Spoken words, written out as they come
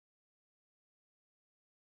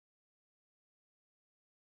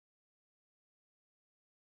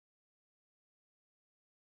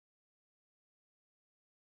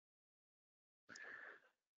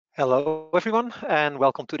Hello, everyone, and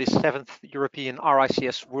welcome to the 7th European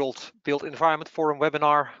RICS World Built Environment Forum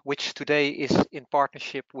webinar, which today is in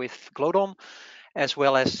partnership with Glodon, as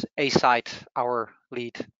well as A-Site, our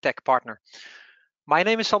lead tech partner. My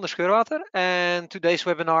name is Sander Scheurwater, and today's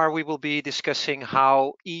webinar we will be discussing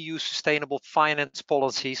how EU sustainable finance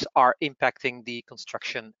policies are impacting the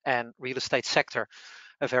construction and real estate sector,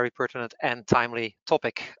 a very pertinent and timely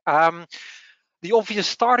topic. The obvious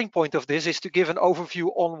starting point of this is to give an overview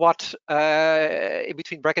on what, in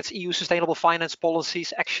between brackets, EU sustainable finance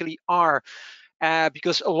policies actually are,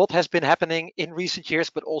 because a lot has been happening in recent years,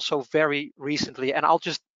 but also very recently. And I'll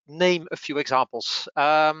just name a few examples.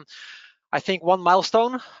 I think one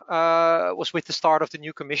milestone was with the start of the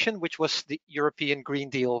new Commission, which was the European Green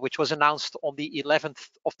Deal, which was announced on the 11th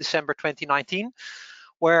of December 2019.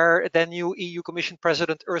 Where the new EU Commission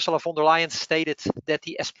President Ursula von der Leyen stated that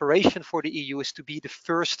the aspiration for the EU is to be the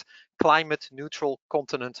first climate neutral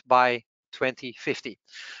continent by 2050.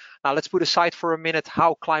 Now let's put aside for a minute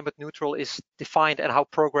how climate neutral is defined and how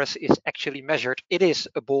progress is actually measured. It is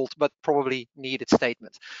a bold but probably needed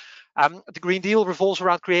statement. The Green Deal revolves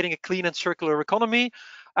around creating a clean and circular economy.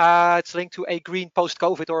 It's linked to a green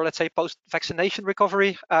post-COVID, or let's say post-vaccination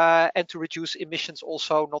recovery, and to reduce emissions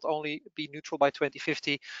also, not only be neutral by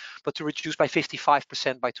 2050, but to reduce by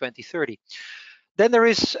 55% by 2030. Then there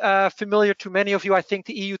is familiar to many of you, I think,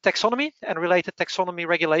 the EU Taxonomy and related taxonomy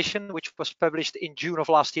regulation, which was published in June of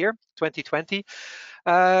last year, 2020.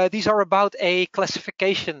 These are about a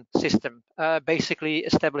classification system, basically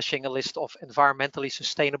establishing a list of environmentally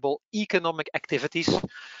sustainable economic activities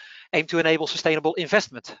aimed to enable sustainable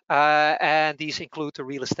investment. And these include the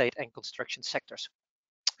real estate and construction sectors.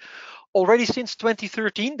 Already since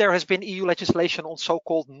 2013, there has been EU legislation on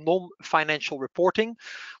so-called non-financial reporting,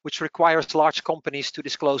 which requires large companies to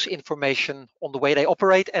disclose information on the way they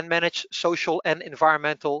operate and manage social and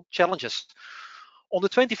environmental challenges. On the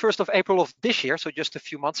 21st of April of this year, so just a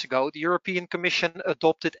few months ago, the European Commission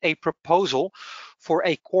adopted a proposal for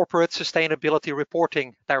a corporate sustainability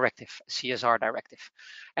reporting directive, CSR directive.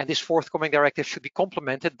 And this forthcoming directive should be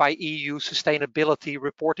complemented by EU sustainability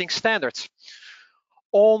reporting standards.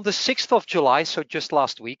 On the 6th of July, so just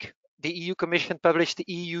last week, the EU Commission published the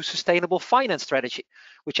EU Sustainable Finance Strategy,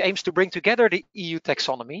 which aims to bring together the EU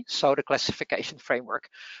taxonomy, so the classification framework,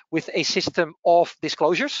 with a system of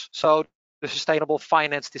disclosures, so the Sustainable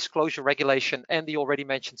Finance Disclosure Regulation and the already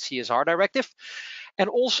mentioned CSR Directive. And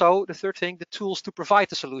also, the third thing, the tools to provide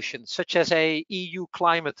the solution, such as a EU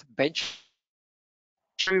climate bench,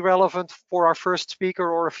 very relevant for our first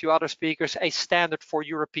speaker or a few other speakers, a standard for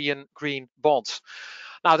European green bonds.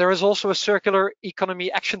 Now, there is also a circular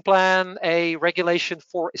economy action plan, a regulation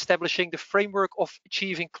for establishing the framework of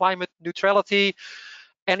achieving climate neutrality,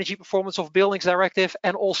 energy performance of buildings directive,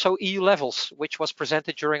 and also EU levels, which was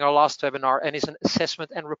presented during our last webinar and is an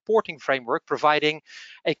assessment and reporting framework providing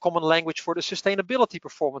a common language for the sustainability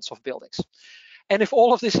performance of buildings. And if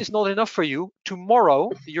all of this is not enough for you,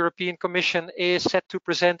 tomorrow the European Commission is set to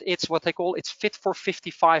present its what they call its Fit for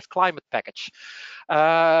 55 climate package,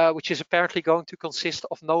 which is apparently going to consist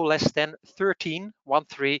of no less than 13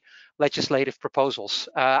 legislative proposals,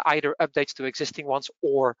 either updates to existing ones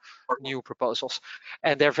or new proposals.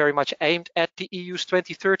 And they're very much aimed at the EU's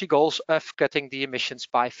 2030 goals of cutting the emissions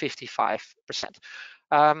by 55%.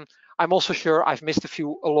 I'm also sure I've missed a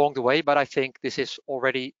few along the way, but I think this is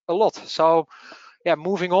already a lot. So yeah,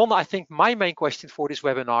 moving on, I think my main question for this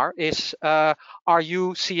webinar is, are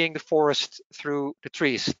you seeing the forest through the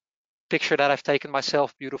trees? Picture that I've taken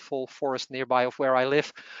myself, beautiful forest nearby of where I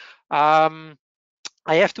live. I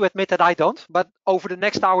have to admit that I don't, but over the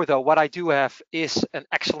next hour though, what I do have is an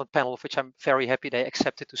excellent panel, of which I'm very happy they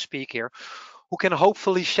accepted to speak here, who can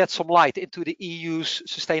hopefully shed some light into the EU's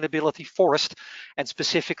sustainability forest and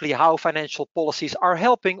specifically how financial policies are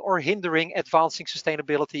helping or hindering advancing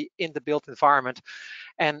sustainability in the built environment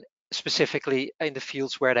and specifically in the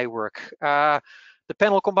fields where they work. The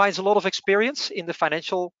panel combines a lot of experience in the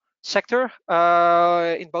financial sector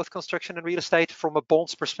in both construction and real estate from a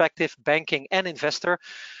bonds perspective, banking and investor,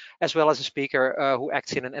 as well as a speaker who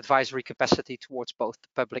acts in an advisory capacity towards both the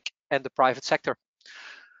public and the private sector.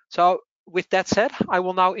 So with that said, I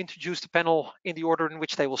will now introduce the panel in the order in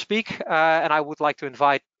which they will speak, and I would like to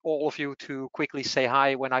invite all of you to quickly say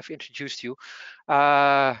hi when I've introduced you.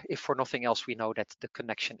 If for nothing else, we know that the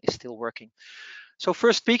connection is still working. So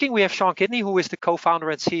first speaking, we have Sean Kidney, who is the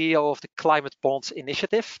co-founder and CEO of the Climate Bonds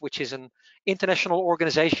Initiative, which is an international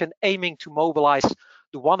organization aiming to mobilize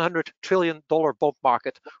the $100 trillion bond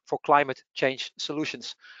market for climate change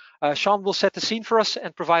solutions. Sean will set the scene for us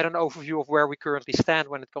and provide an overview of where we currently stand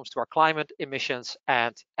when it comes to our climate, emissions,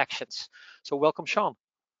 and actions. So welcome, Sean.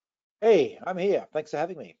 Hey, I'm here. Thanks for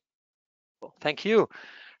having me. Thank you.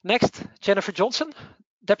 Next, Jennifer Johnson,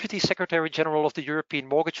 Deputy Secretary General of the European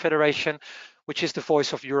Mortgage Federation, which is the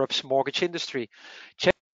voice of Europe's mortgage industry.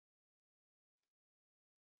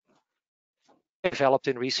 Developed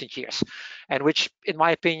in recent years, and which, in my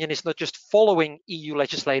opinion, is not just following EU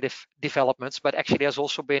legislative developments, but actually has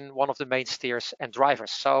also been one of the main steers and drivers.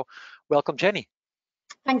 So welcome, Jenny.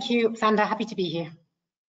 Thank you, Sander. Happy to be here.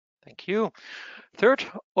 Thank you. Third,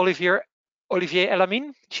 Olivier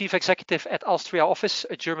Elamin, Chief Executive at Alstria Office,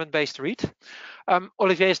 a German-based REIT.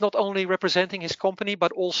 Olivier is not only representing his company,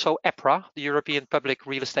 but also EPRA, the European Public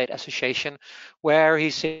Real Estate Association, where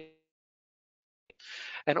he's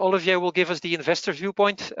and Olivier will give us the investor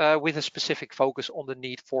viewpoint with a specific focus on the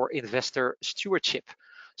need for investor stewardship.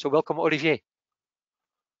 So welcome, Olivier.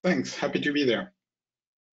 Thanks, happy to be there.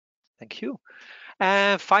 Thank you.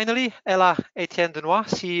 And finally, Ella Etienne Denois,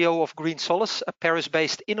 CEO of Green Solace, a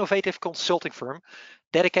Paris-based innovative consulting firm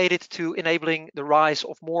dedicated to enabling the rise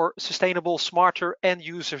of more sustainable, smarter, and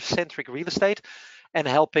user-centric real estate and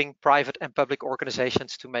helping private and public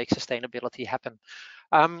organizations to make sustainability happen.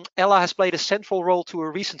 Ella has played a central role to a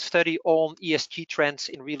recent study on ESG trends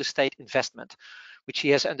in real estate investment, which she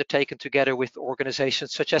has undertaken together with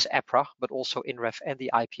organizations such as EPRA, but also INREF and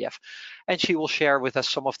the IPF. And she will share with us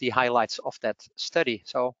some of the highlights of that study.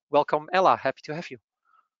 So welcome, Ella. Happy to have you.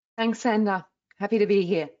 Thanks, Sander. Happy to be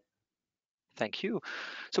here. Thank you.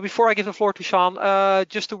 So before I give the floor to Sean,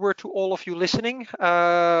 just a word to all of you listening.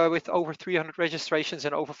 With over 300 registrations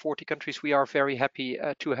in over 40 countries, we are very happy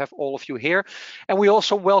to have all of you here. And we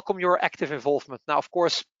also welcome your active involvement. Now, of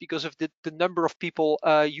course, because of the number of people,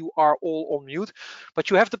 you are all on mute, but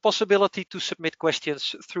you have the possibility to submit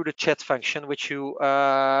questions through the chat function, which you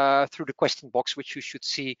through the question box, which you should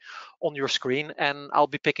see on your screen. And I'll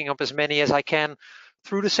be picking up as many as I can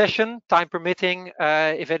through the session, time permitting.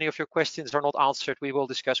 If any of your questions are not answered, we will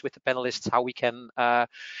discuss with the panelists how we can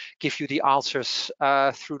give you the answers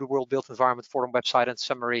through the World Built Environment Forum website and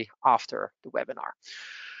summary after the webinar.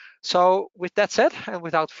 So with that said, and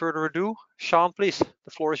without further ado, Sean, please,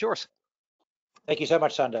 the floor is yours. Thank you so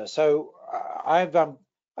much, Sander. So I'm going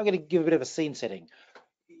to give a bit of a scene setting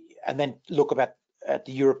and then look at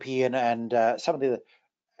the European and some of the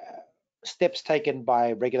steps taken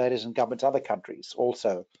by regulators and governments in other countries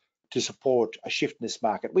also to support a shift in this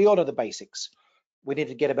market. We all know the basics. We need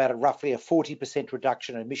to get about roughly a 40%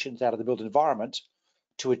 reduction in emissions out of the built environment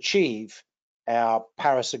to achieve our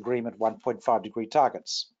Paris Agreement 1.5 degree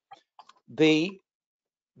targets. The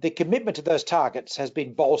commitment to those targets has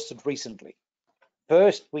been bolstered recently.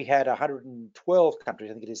 First, we had 112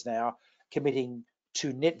 countries, I think it is now, committing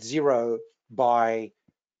to net zero by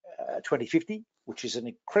 2050, which is an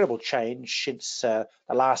incredible change since the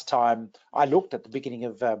last time I looked at the beginning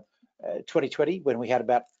of 2020, when we had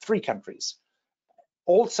about 3 countries.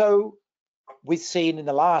 Also, we've seen in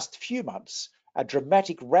the last few months a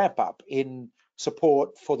dramatic ramp up in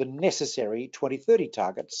support for the necessary 2030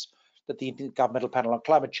 targets that the Intergovernmental Panel on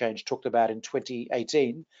Climate Change talked about in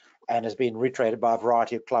 2018 and has been reiterated by a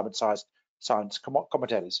variety of climate science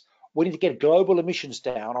commentators. We need to get global emissions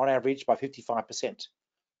down on average by 55%.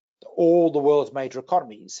 All the world's major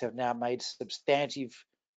economies have now made substantive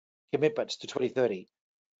commitments to 2030.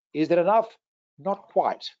 Is that enough? Not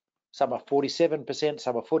quite. Some are 47%,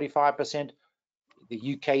 some are 45%, the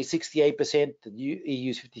UK 68%, the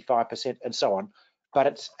EU 55%, and so on. But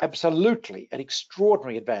it's absolutely an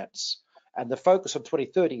extraordinary advance. And the focus on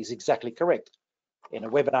 2030 is exactly correct. In a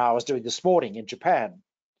webinar I was doing this morning in Japan,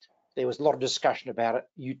 there was a lot of discussion about it.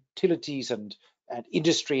 Utilities and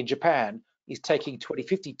industry in Japan is taking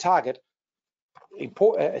 2050 target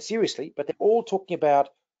seriously, but they're all talking about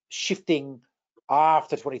shifting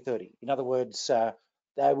after 2030. In other words,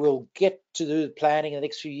 they will get to do the planning in the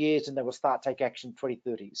next few years and they will start take action in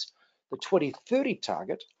 2030s. The 2030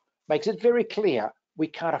 target makes it very clear we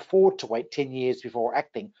can't afford to wait 10 years before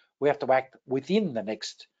acting. We have to act within the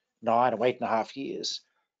next 9 or 8.5 years.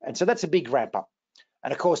 And so that's a big ramp up.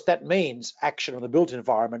 And of course, that means action on the built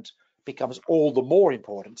environment becomes all the more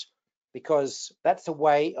important, because that's a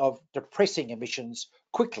way of depressing emissions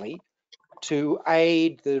quickly to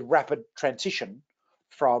aid the rapid transition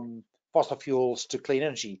from fossil fuels to clean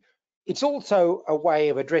energy. It's also a way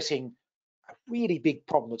of addressing a really big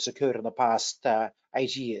problem that's occurred in the past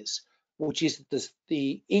 8 years, which is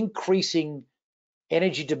the increasing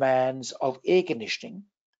energy demands of air conditioning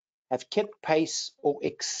have kept pace or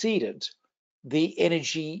exceeded the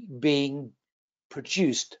energy being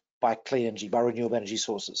produced by clean energy, by renewable energy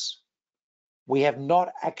sources. We have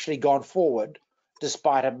not actually gone forward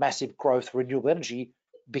despite a massive growth of renewable energy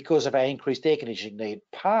because of our increased air conditioning need,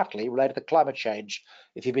 partly related to climate change.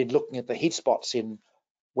 If you've been looking at the heat spots in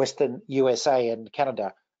Western USA and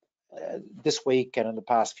Canada this week and in the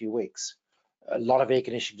past few weeks, a lot of air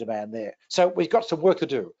conditioning demand there. So we've got some work to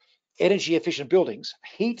do. Energy efficient buildings,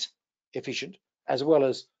 heat efficient as well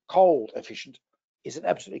as cold efficient, is an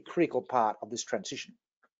absolutely critical part of this transition.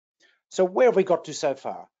 So where have we got to so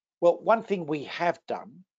far? Well, one thing we have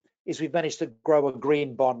done is we've managed to grow a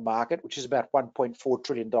green bond market, which is about $1.4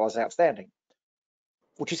 trillion outstanding,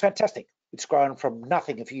 which is fantastic. It's grown from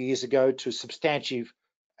nothing a few years ago to a substantive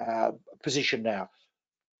position now.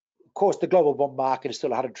 Of course, the global bond market is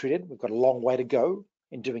still 100 trillion. We've got a long way to go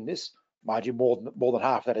in doing this. Mind you, more than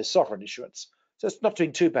half of that is sovereign issuance. So it's not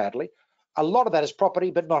doing too badly. A lot of that is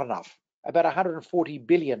property, but not enough. About 140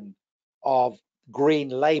 billion of green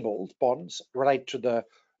labeled bonds relate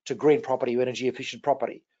to green property or energy efficient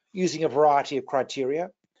property, using a variety of criteria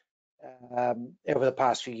over the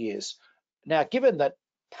past few years. Now, given that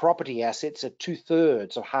property assets are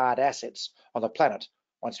 2/3 of hard assets on the planet,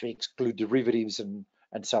 once we exclude derivatives and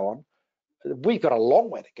so on, we've got a long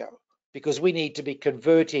way to go, because we need to be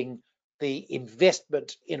converting the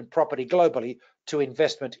investment in property globally to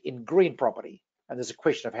investment in green property. And there's a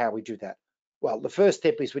question of how we do that. Well, the first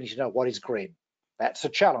step is we need to know what is green. That's a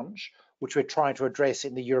challenge which we're trying to address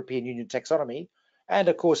in the European Union taxonomy, and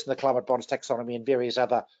of course in the climate bonds taxonomy and various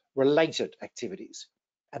other related activities.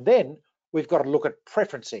 And then we've got to look at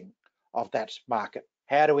preferencing of that market.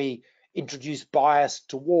 How do we introduce bias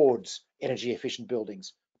towards energy efficient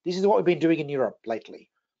buildings? This is what we've been doing in Europe lately.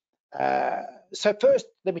 So first,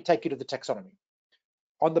 let me take you to the taxonomy.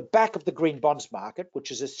 On the back of the green bonds market, which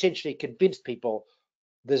has essentially convinced people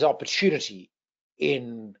there's opportunity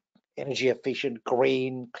in energy efficient,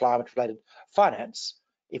 green, climate related finance,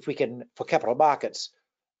 if we can, for capital markets,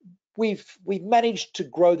 we've managed to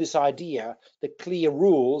grow this idea that clear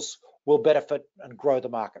rules will benefit and grow the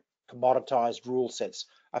market. Commoditized rule sets.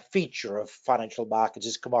 A feature of financial markets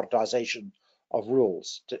is commoditization of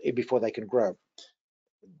rules before they can grow.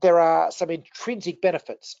 There are some intrinsic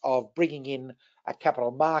benefits of bringing in a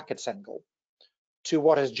capital markets angle to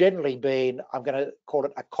what has generally been, I'm going to call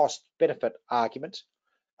it a cost benefit argument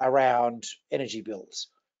around energy bills.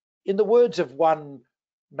 In the words of one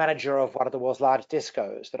manager of one of the world's largest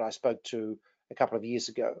ESCOs that I spoke to a couple of years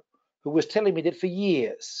ago, who was telling me that for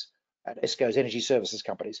years, at ESCO's energy services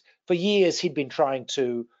companies, for years he'd been trying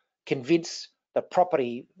to convince the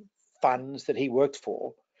property funds that he worked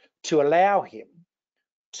for to allow him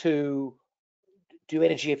to do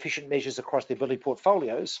energy efficient measures across their building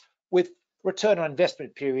portfolios with return on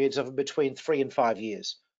investment periods of between 3 and 5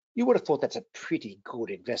 years. You would have thought that's a pretty good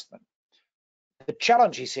investment. The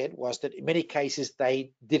challenge, he said, was that in many cases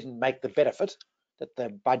they didn't make the benefit, that the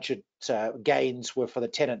budget gains were for the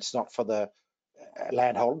tenants, not for the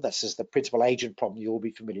landholder. That's just the principal agent problem you'll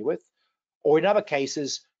be familiar with. Or in other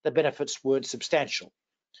cases, the benefits weren't substantial.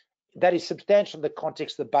 That is substantial in the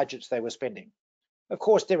context of the budgets they were spending. Of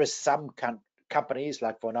course, there are some companies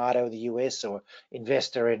like Vornado in the US or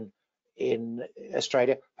Investor in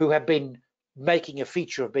Australia who have been making a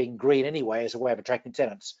feature of being green anyway as a way of attracting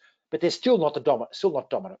tenants, but they're still not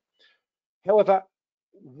dominant. However,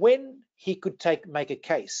 when he could make a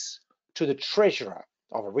case to the treasurer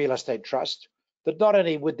of a real estate trust that not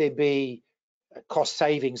only would there be cost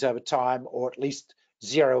savings over time, or at least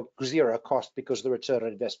zero cost because of the return on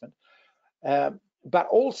investment, but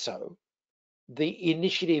also the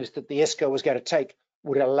initiatives that the ESCO was going to take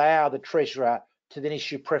would allow the treasurer to then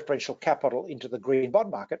issue preferential capital into the green bond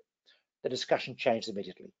market, the discussion changed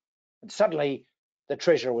immediately. And suddenly the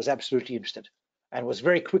treasurer was absolutely interested and was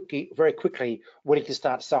very quickly willing to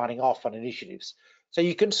start signing off on initiatives. So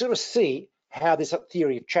you can sort of see how this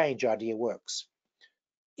theory of change idea works.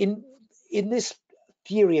 In this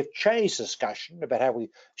theory of change discussion about how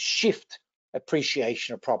we shift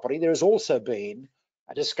appreciation of property, there has also been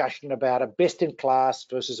a discussion about a best-in-class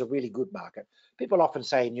versus a really good market. People often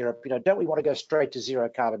say in Europe, don't we want to go straight to zero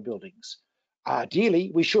carbon buildings?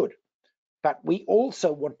 Ideally, we should, but we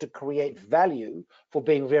also want to create value for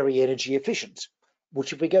being very energy efficient,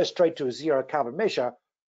 which if we go straight to a zero carbon measure,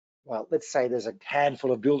 well, let's say there's a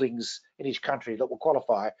handful of buildings in each country that will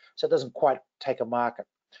qualify, so it doesn't quite take a market.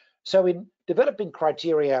 So in developing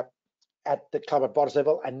criteria at the climate bonds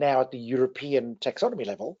level and now at the European taxonomy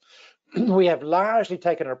level, we have largely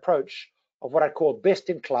taken an approach of what I call best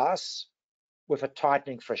in class with a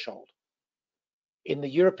tightening threshold. In the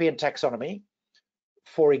European taxonomy,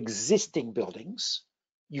 for existing buildings,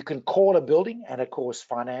 you can call a building, and of course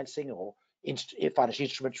financing or financial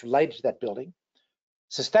instruments related to that building,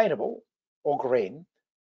 sustainable or green,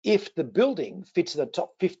 if the building fits in the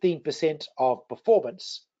top 15% of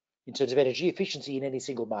performance in terms of energy efficiency in any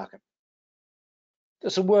single market.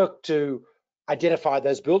 There's some work to identify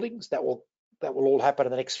those buildings that will all happen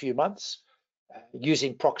in the next few months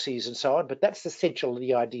using proxies and so on, but that's essentially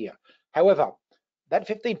the idea. However, that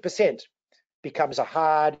 15% becomes a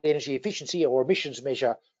hard energy efficiency or emissions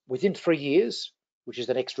measure within 3 years, which is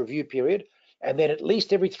the next review period, and then at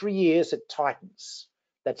least every 3 years it tightens.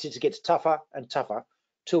 That's it gets tougher and tougher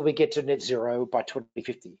till we get to net zero by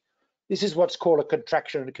 2050. This is what's called a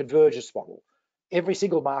contraction and convergence model. Every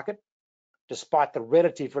single market, despite the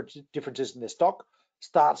relative differences in their stock,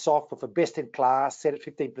 starts off with a best in class set at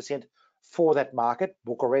 15% for that market,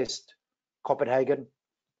 Bucharest, Copenhagen,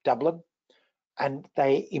 Dublin, and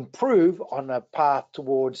they improve on a path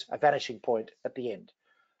towards a vanishing point at the end.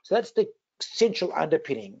 So that's the essential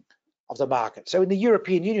underpinning of the market. So in the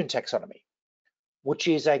European Union taxonomy, which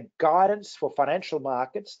is a guidance for financial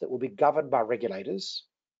markets that will be governed by regulators,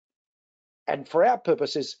 and for our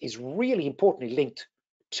purposes is really importantly linked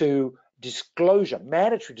to disclosure,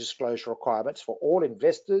 mandatory disclosure requirements for all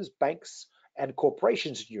investors, banks, and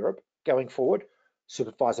corporations in Europe going forward,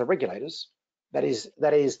 supervised by regulators. That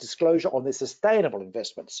is disclosure on the sustainable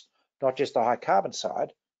investments, not just the high carbon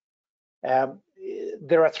side.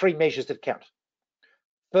 There are 3 measures that count.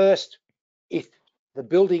 First, if the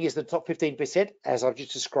building is the top 15%, as I've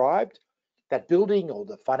just described, that building or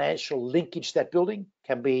the financial linkage to that building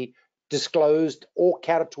can be disclosed or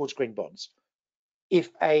counted towards green bonds. If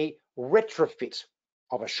a retrofit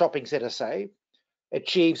of a shopping centre, say,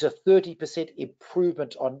 achieves a 30%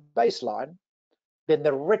 improvement on baseline, then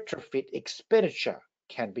the retrofit expenditure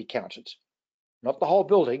can be counted, not the whole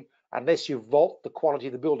building, unless you vault the quality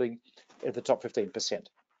of the building at the top 15%.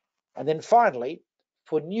 And then finally,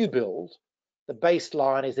 for new build, the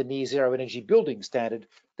baseline is the near zero energy building standard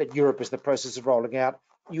that Europe is in the process of rolling out.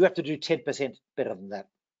 You have to do 10% better than that.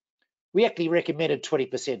 We actually recommended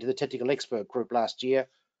 20% to the technical expert group last year.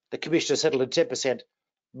 The commissioner settled at 10%.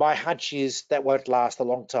 My hunch is that won't last a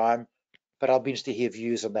long time, but I'll be interested to hear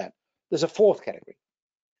views on that. There's a 4th category,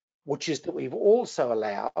 which is that we've also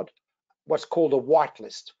allowed what's called a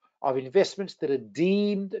whitelist of investments that are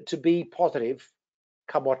deemed to be positive,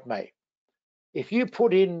 come what may. If you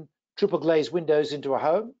put in triple glazed windows into a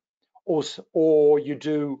home, or you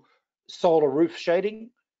do solar roof shading,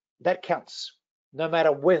 that counts, no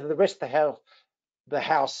matter whether the rest of the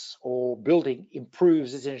house or building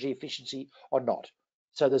improves its energy efficiency or not.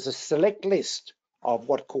 So there's a select list of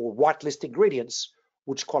what called whitelist ingredients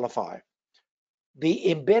which qualify.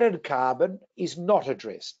 The embedded carbon is not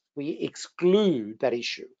addressed. We exclude that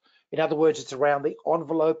issue. In other words, it's around the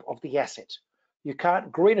envelope of the asset. You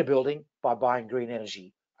can't green a building by buying green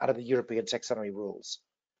energy under the European taxonomy rules.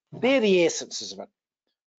 They're the essences of it.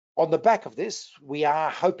 On the back of this, we are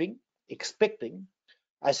hoping, expecting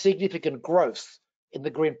a significant growth in the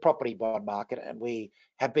green property bond market, and we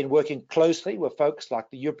have been working closely with folks like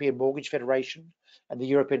the European Mortgage Federation and the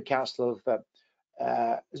European Council of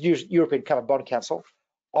European Covered Bond Council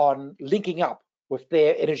on linking up with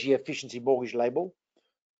their energy efficiency mortgage label,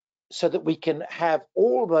 so that we can have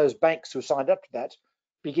all of those banks who signed up to that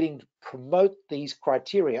beginning to promote these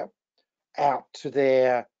criteria out to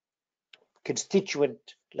their constituent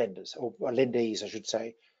lenders, or lendees, I should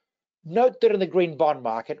say. Note that in the green bond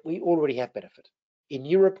market, we already have benefit. In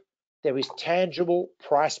Europe, there is tangible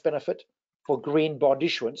price benefit for green bond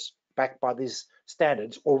issuance backed by these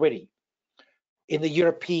standards already. In the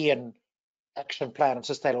European Action Plan on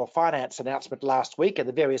Sustainable Finance announcement last week, and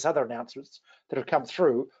the various other announcements that have come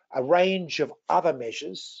through, a range of other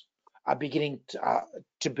measures are beginning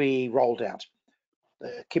to be rolled out.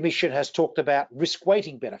 The Commission has talked about risk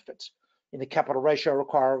weighting benefits in the capital ratio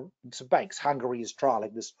requirements of banks. Hungary is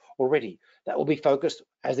trialling this already. That will be focused,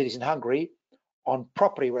 as it is in Hungary, on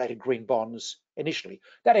property-related green bonds initially.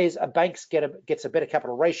 That is, a bank gets a better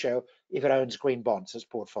capital ratio if it owns green bonds as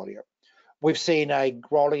portfolio. We've seen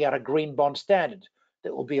rolling out a green bond standard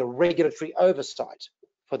that will be a regulatory oversight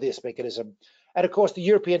for this mechanism. And of course, the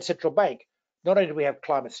European Central Bank, not only do we have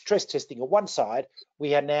climate stress testing on one side,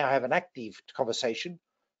 we now have an active conversation,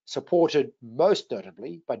 supported most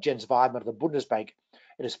notably by Jens Weidmann of the Bundesbank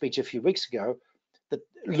in a speech a few weeks ago,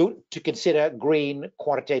 to consider green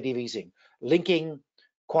quantitative easing, linking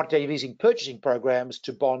quantitative easing purchasing programs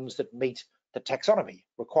to bonds that meet the taxonomy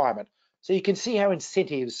requirement. So you can see how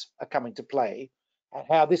incentives are coming to play and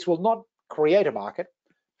how this will not create a market.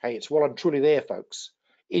 Hey, it's well and truly there, folks.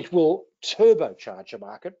 It will turbocharge a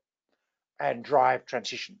market and drive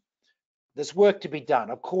transition. There's work to be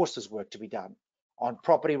done. Of course, there's work to be done on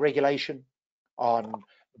property regulation, on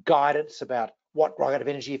guidance about what kind of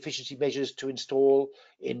energy efficiency measures to install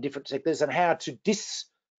in different sectors, and how to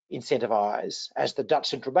disincentivize, as the Dutch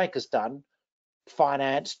central bank has done,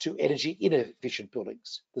 finance to energy inefficient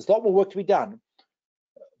buildings. There's a lot more work to be done,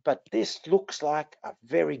 but this looks like a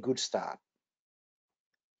very good start.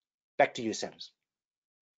 Back to you, Sanders.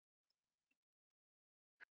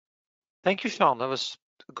 Thank you, Sean. That was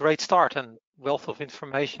a great start and wealth of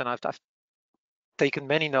information. I've taken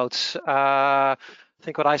many notes. I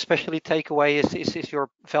think what I especially take away is your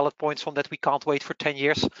valid points on that we can't wait for 10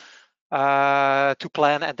 years to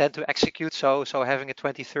plan and then to execute. So having a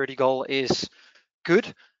 2030 goal is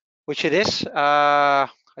good, which it is. I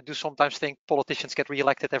do sometimes think politicians get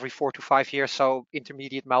re-elected every 4 to 5 years, so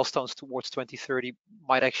intermediate milestones towards 2030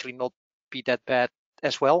 might actually not be that bad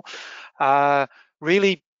as well.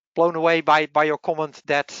 Really blown away by your comment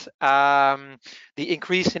that the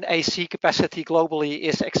increase in AC capacity globally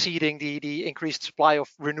is exceeding the increased supply of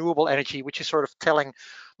renewable energy, which is sort of telling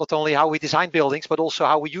not only how we design buildings, but also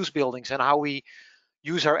how we use buildings and how we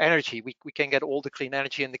use our energy. We can get all the clean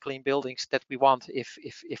energy and the clean buildings that we want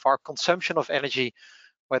if our consumption of energy,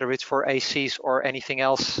 whether it's for ACs or anything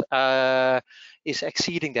else, is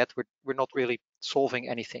exceeding that. We're not really solving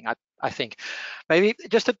anything, I think. Maybe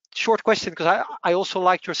just a short question, because I also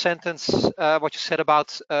liked your sentence, what you said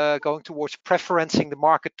about going towards preferencing the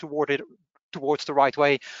market towards the right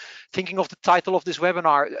way. Thinking of the title of this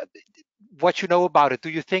webinar, what you know about it, do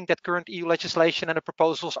you think that current EU legislation and the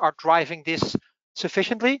proposals are driving this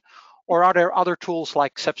sufficiently, or are there other tools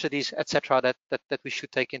like subsidies, etc., that we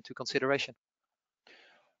should take into consideration?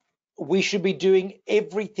 We should be doing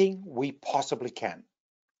everything we possibly can.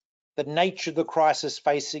 The nature of the crisis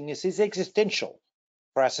facing us is existential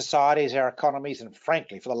for our societies, our economies, and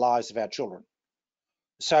frankly, for the lives of our children.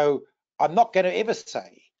 So I'm not going to ever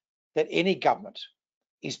say that any government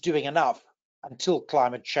is doing enough until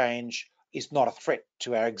climate change is not a threat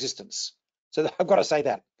to our existence. So I've got to say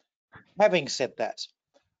that. Having said that,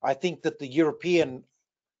 I think that the European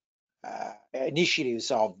initiatives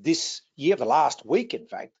of this year, the last week, in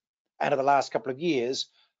fact, and of the last couple of years,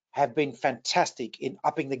 have been fantastic in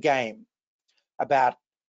upping the game about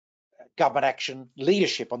government action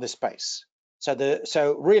leadership on this space.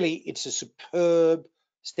 So really, it's a superb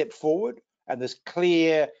step forward, and there's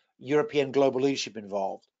clear European global leadership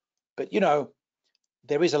involved. But, you know,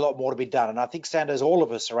 there is a lot more to be done. And I think, Sanders, all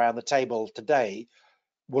of us around the table today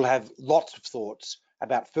will have lots of thoughts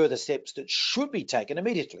about further steps that should be taken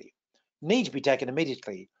immediately, need to be taken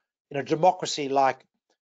immediately. In a democracy like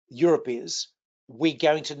Europe is, we're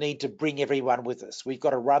going to need to bring everyone with us. We've got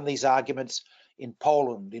to run these arguments in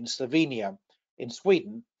Poland, in Slovenia, in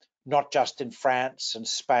Sweden, not just in France and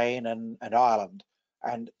Spain and Ireland.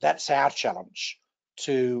 And that's our challenge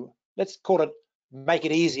to, let's call it, make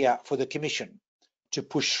it easier for the Commission to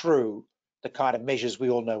push through the kind of measures we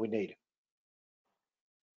all know we need.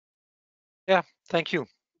 Yeah, thank you,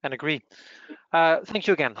 and agree. Thank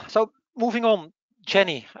you again. So moving on,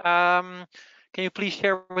 Jenny, can you please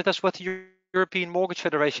share with us what the European Mortgage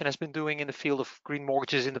Federation has been doing in the field of green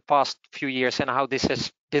mortgages in the past few years, and how this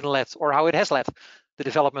has been led, or how it has led, the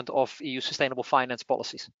development of EU sustainable finance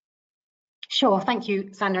policies? Sure, thank you,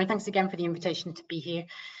 Sandra, and thanks again for the invitation to be here.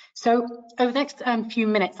 So over the next few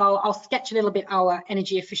minutes, I'll sketch a little bit our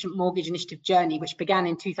energy efficient mortgage initiative journey, which began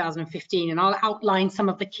in 2015, and I'll outline some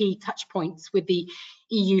of the key touch points with the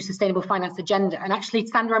EU sustainable finance agenda. And actually,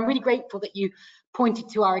 Sandra, I'm really grateful that you pointed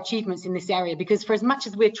to our achievements in this area, because for as much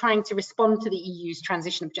as we're trying to respond to the EU's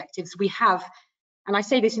transition objectives, we have, and I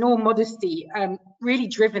say this in all modesty, really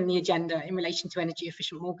driven the agenda in relation to energy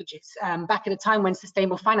efficient mortgages. Back at a time when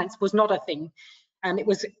sustainable finance was not a thing, it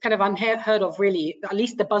was kind of unheard of, really, at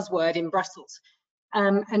least the buzzword in Brussels.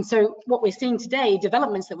 And so what we're seeing today,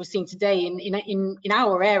 developments that we're seeing today in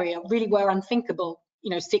our area, really were unthinkable,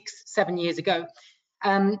 6-7 years ago.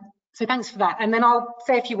 So thanks for that. And then I'll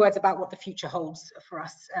say a few words about what the future holds for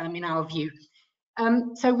us in our view.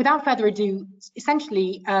 So without further ado,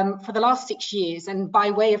 essentially, for the last 6 years, and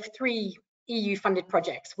by way of 3 EU-funded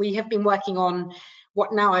projects, we have been working on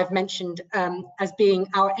what now I've mentioned as being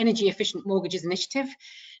our Energy Efficient Mortgages Initiative.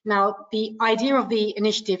 Now, the idea of the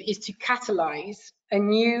initiative is to catalyse a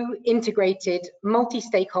new integrated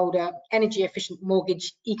multi-stakeholder energy efficient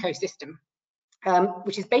mortgage ecosystem,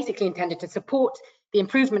 which is basically intended to support the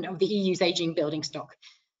improvement of the EU's ageing building stock.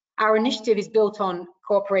 Our initiative is built on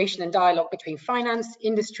cooperation and dialogue between finance,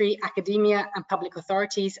 industry, academia, and public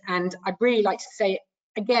authorities. And I'd really like to say,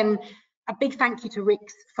 again, a big thank you to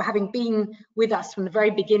RICS for having been with us from the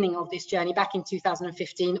very beginning of this journey back in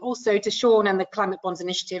 2015. Also to Sean and the Climate Bonds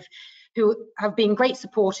Initiative, who have been great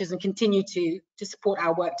supporters and continue to support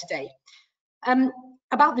our work today.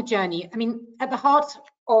 about the journey, I mean, at the heart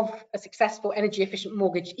of a successful energy efficient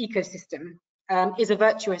mortgage ecosystem is a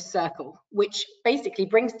virtuous circle, which basically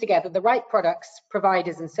brings together the right products,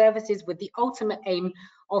 providers and services with the ultimate aim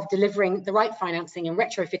of delivering the right financing and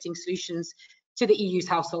retrofitting solutions to the EU's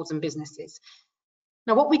households and businesses.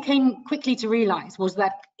 Now, what we came quickly to realize was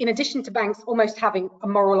that in addition to banks almost having a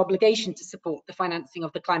moral obligation to support the financing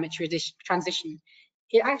of the climate transition,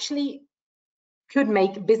 it actually could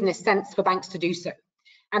make business sense for banks to do so.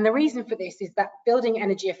 And the reason for this is that building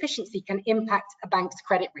energy efficiency can impact a bank's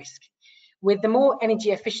credit risk. With the more energy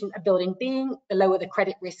efficient a building being, the lower the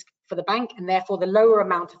credit risk for the bank, and therefore the lower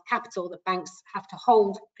amount of capital that banks have to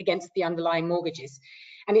hold against the underlying mortgages.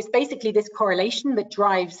 And it's basically this correlation that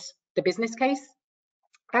drives the business case,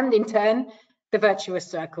 and in turn, the virtuous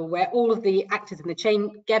circle, where all of the actors in the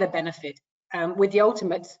chain get a benefit, with the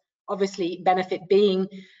ultimate, obviously, benefit being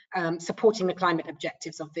supporting the climate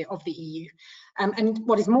objectives of the EU. And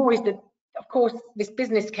what is more is that, of course, this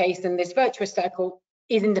business case and this virtuous circle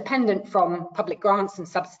is independent from public grants and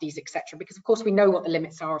subsidies, etc., because of course we know what the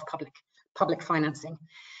limits are of public financing.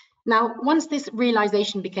 Now, once this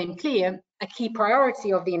realization became clear, a key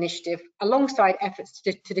priority of the initiative, alongside efforts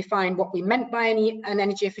to define what we meant by an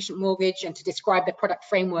energy efficient mortgage and to describe the product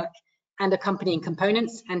framework and accompanying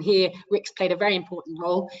components, and here Rick's played a very important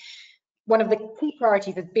role, one of the key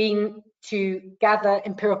priorities has been to gather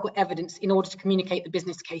empirical evidence in order to communicate the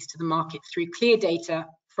business case to the market through clear data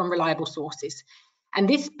from reliable sources. And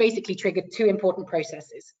this basically triggered two important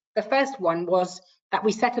processes. The first one was that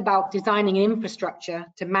we set about designing an infrastructure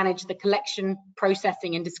to manage the collection,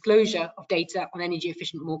 processing and disclosure of data on energy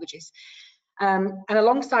efficient mortgages. And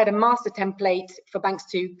alongside a master template for banks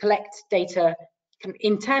to collect data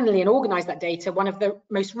internally and organize that data, one of the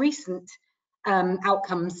most recent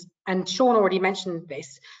outcomes, and Sean already mentioned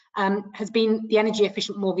this, has been the energy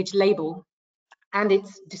efficient mortgage label and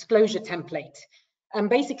its disclosure template. And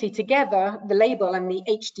basically together, the label and the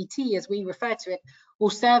HDT, as we refer to it, will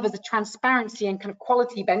serve as a transparency and kind of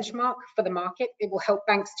quality benchmark for the market. It will help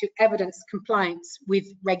banks to evidence compliance with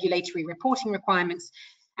regulatory reporting requirements.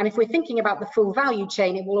 And if we're thinking about the full value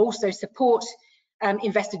chain, it will also support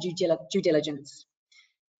investor due diligence.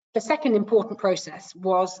 The second important process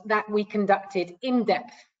was that we conducted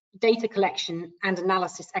in-depth data collection and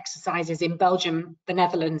analysis exercises in Belgium, the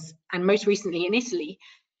Netherlands, and most recently in Italy,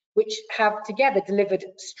 which have together delivered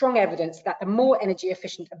strong evidence that the more energy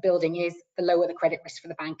efficient a building is, the lower the credit risk for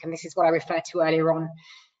the bank. And this is what I referred to earlier on.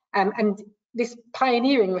 And this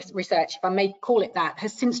pioneering research, if I may call it that,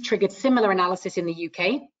 has since triggered similar analysis in the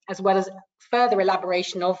UK, as well as further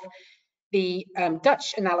elaboration of the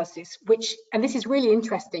Dutch analysis, which, and this is really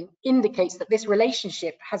interesting, indicates that this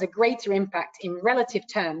relationship has a greater impact in relative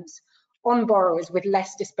terms on borrowers with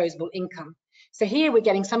less disposable income. So here we're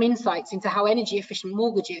getting some insights into how energy efficient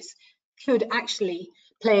mortgages could actually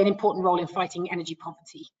play an important role in fighting energy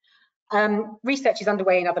poverty. Research is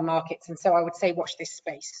underway in other markets, and so I would say watch this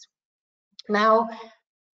space. Now,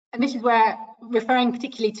 and this is where, referring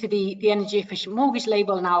particularly to the energy efficient mortgage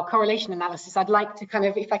label and our correlation analysis, I'd like to kind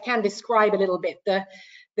of, if I can, describe a little bit the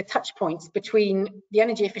touch points between the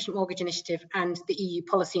Energy Efficient Mortgage Initiative and the EU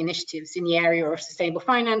policy initiatives in the area of sustainable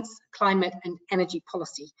finance, climate and energy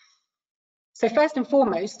policy. So first and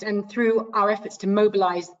foremost, and through our efforts to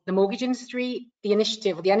mobilize the mortgage industry, the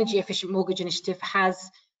initiative, or the Energy Efficient Mortgage Initiative,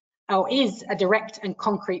 is a direct and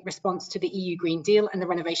concrete response to the EU Green Deal and the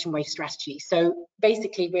Renovation Wave strategy. So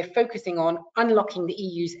basically, we're focusing on unlocking the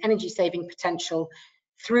EU's energy saving potential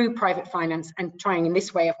through private finance and trying in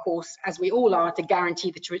this way, of course, as we all are, to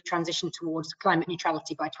guarantee the transition towards climate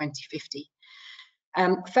neutrality by 2050.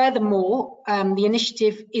 Furthermore, the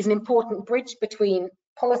initiative is an important bridge between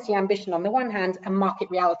policy ambition on the one hand and market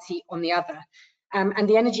reality on the other. And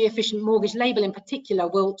the energy efficient mortgage label in particular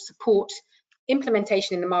will support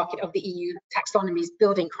implementation in the market of the EU Taxonomy's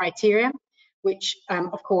building criteria, which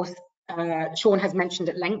of course Sean has mentioned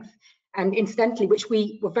at length, and incidentally which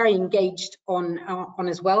we were very engaged on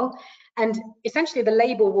as well. And essentially the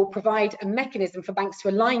label will provide a mechanism for banks to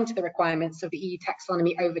align to the requirements of the EU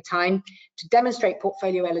Taxonomy over time, to demonstrate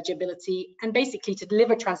portfolio eligibility, and basically to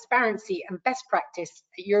deliver transparency and best practice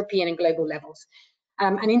at European and global levels.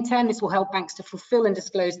 And in turn, this will help banks to fulfill and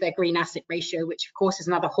disclose their green asset ratio, which of course is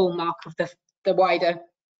another hallmark of the wider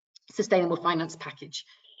sustainable finance package.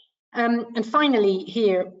 And finally,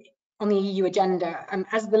 here on the EU agenda,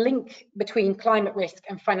 as the link between climate risk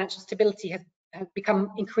and financial stability has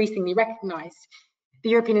become increasingly recognised, the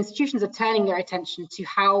European institutions are turning their attention to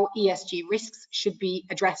how ESG risks should be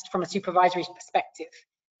addressed from a supervisory perspective.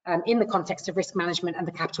 in the context of risk management and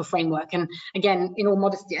the capital framework. And again, in all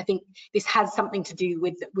modesty, I think this has something to do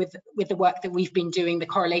with the work that we've been doing, the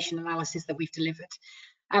correlation analysis that we've delivered.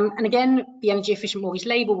 And again, the energy efficient mortgage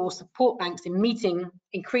label will support banks in meeting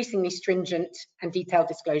increasingly stringent and detailed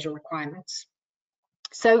disclosure requirements.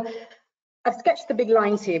 So I've sketched the big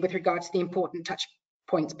lines here with regard to the important touch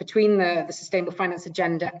points between the sustainable finance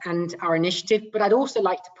agenda and our initiative, but I'd also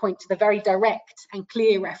like to point to the very direct and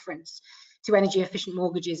clear reference to energy efficient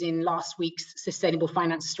mortgages in last week's sustainable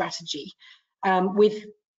finance strategy, with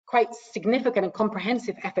quite significant and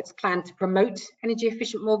comprehensive efforts planned to promote energy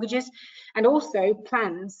efficient mortgages, and also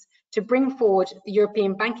plans to bring forward the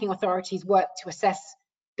European Banking Authority's work to assess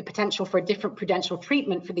the potential for a different prudential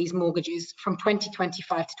treatment for these mortgages from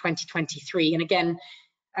 2025 to 2023. And again,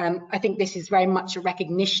 I think this is very much a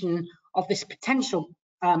recognition of this potential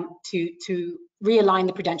to realign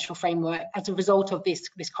the prudential framework as a result of this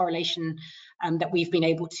correlation that we've been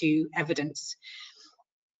able to evidence.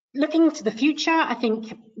 Looking to the future, I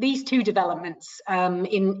think these two developments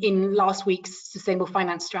in last week's sustainable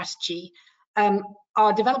finance strategy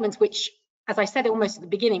are developments which, as I said almost at the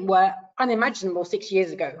beginning, were unimaginable 6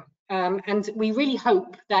 years ago. And we really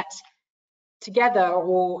hope that together,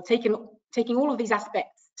 or taking all of these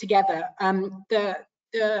aspects together, the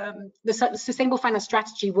sustainable finance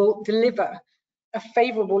strategy will deliver a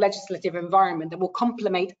favourable legislative environment that will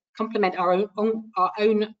complement our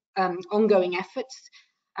own ongoing efforts,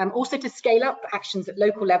 also to scale up actions at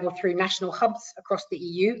local level through national hubs across the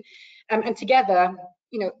EU, and together,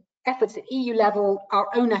 efforts at EU level, our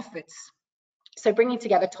own efforts. So bringing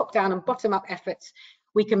together top-down and bottom-up efforts,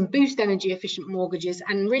 we can boost energy efficient mortgages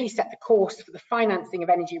and really set the course for the financing of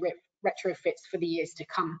energy retrofits for the years to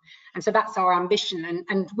come. And so that's our ambition,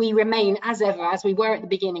 and we remain, as ever, as we were at the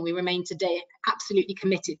beginning, we remain today absolutely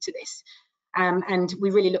committed to this. And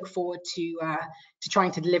we really look forward to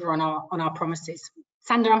trying to deliver on our promises.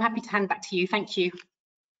 Sander, I'm happy to hand back to you. Thank you.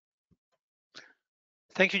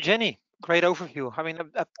 Thank you, Jenny. Great overview. I mean,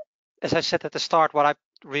 as I said at the start, what I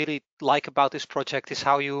really like about this project is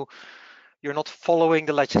how you're not following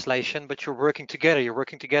the legislation, but you're working together. You're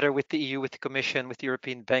working together with the EU, with the Commission, with the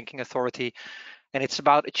European Banking Authority, and it's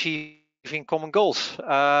about achieving common goals.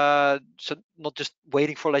 So not just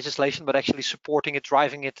waiting for legislation, but actually supporting it,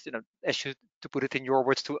 driving it, to put it in your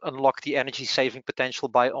words, to unlock the energy saving potential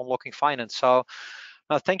by unlocking finance. So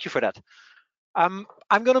thank you for that. I'm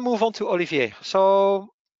going to move on to Olivier. So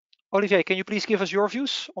Olivier, can you please give us your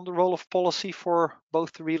views on the role of policy for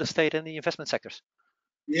both the real estate and the investment sectors?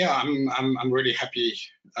 Yeah, I'm really happy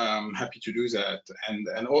to do that,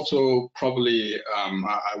 and also probably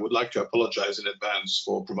I would like to apologize in advance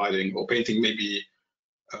for providing or painting maybe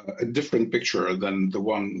a different picture than the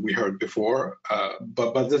one we heard before,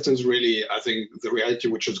 but this is really, I think, the reality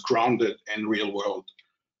which is grounded in real world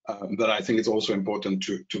that I think is also important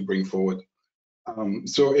to bring forward.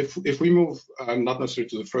 So if we move not necessarily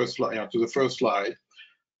to the first slide,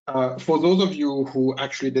 for those of you who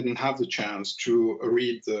actually didn't have the chance to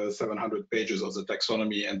read the 700 pages of the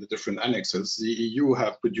taxonomy and the different annexes, the EU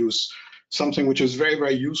have produced something which is very,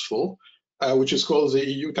 very useful, which is called the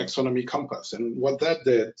EU Taxonomy Compass. And what that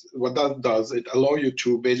does, it allows you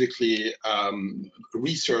to basically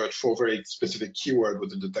research for very specific keyword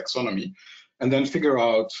within the taxonomy, and then figure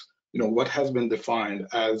out, what has been defined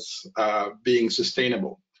as being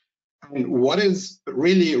sustainable. And what is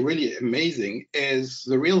really, really amazing is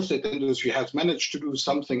the real estate industry has managed to do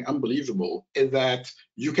something unbelievable, is that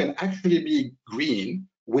you can actually be green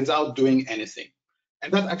without doing anything.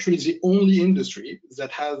 And that actually is the only industry that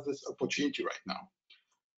has this opportunity right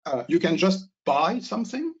now. You can just buy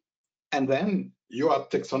something and then you are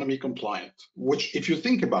taxonomy compliant, which, if you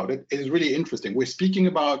think about it, is really interesting. We're speaking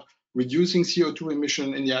about reducing CO2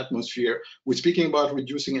 emission in the atmosphere. We're speaking about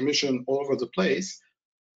reducing emission all over the place.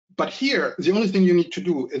 But here, the only thing you need to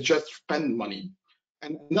do is just spend money.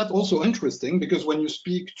 And that's also interesting, because when you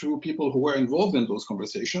speak to people who were involved in those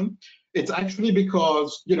conversations, it's actually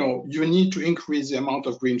because, you need to increase the amount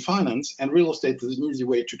of green finance, and real estate is an easy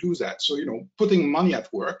way to do that. So, putting money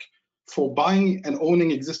at work for buying and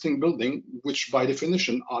owning existing building, which by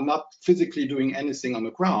definition are not physically doing anything on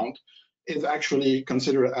the ground, is actually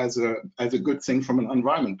considered as a good thing from an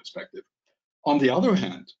environment perspective. On the other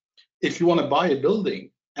hand, if you want to buy a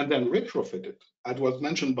building and then retrofit it, as was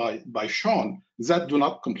mentioned by Sean, that do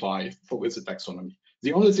not comply with the taxonomy.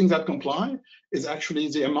 The only thing that comply is actually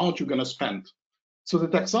the amount you're going to spend. So the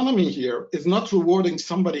taxonomy here is not rewarding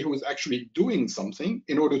somebody who is actually doing something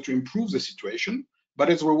in order to improve the situation, but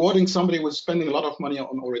it's rewarding somebody who is spending a lot of money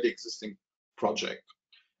on already existing project.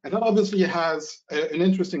 And that obviously has an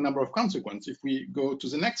interesting number of consequences. If we go to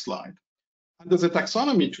the next slide, Under the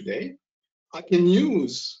taxonomy today, I can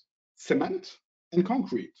use cement and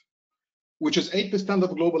concrete, which is 8%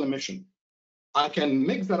 of global emission. I can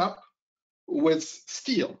mix that up with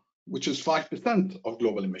steel, which is 5% of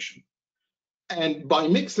global emission. And by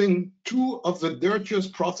mixing two of the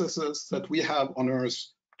dirtiest processes that we have on Earth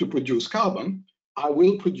to produce carbon, I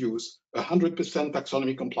will produce 100%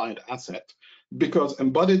 taxonomy compliant asset, because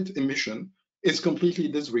embodied emission is completely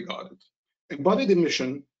disregarded. Embodied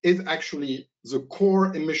emission is actually the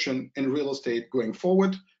core emission in real estate going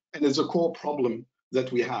forward, and is a core problem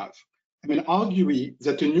that we have. I mean, arguing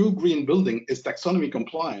that a new green building is taxonomy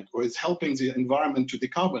compliant or is helping the environment to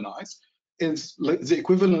decarbonize is the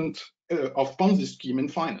equivalent of Ponzi scheme in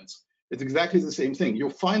finance. It's exactly the same thing. You're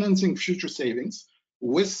financing future savings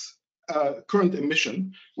with current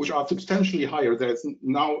emission, which are substantially higher. There's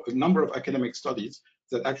now a number of academic studies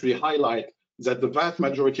that actually highlight that the vast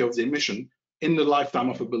majority of the emission in the lifetime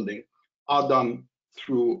of a building are done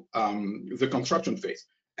through the construction phase.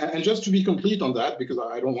 And just to be complete on that, because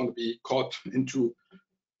I don't want to be caught into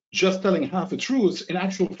just telling half the truth, in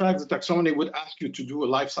actual fact, the taxonomy would ask you to do a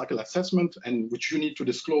life cycle assessment, and which you need to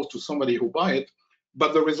disclose to somebody who buy it.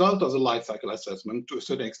 But the result of the life cycle assessment, to a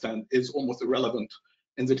certain extent, is almost irrelevant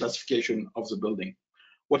in the classification of the building.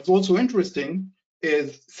 What's also interesting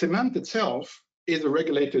is cement itself is a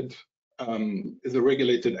regulated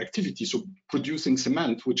activity. So producing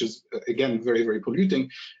cement, which is again very, very polluting,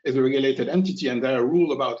 is a regulated entity, and there are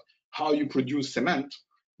rules about how you produce cement.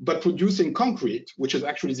 But producing concrete, which is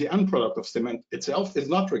actually the end product of cement itself, is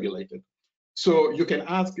not regulated. So you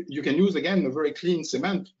can use again a very clean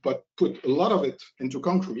cement, but put a lot of it into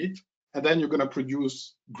concrete, and then you're going to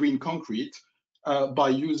produce green concrete by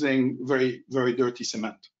using very, very dirty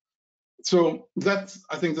cement. So that's,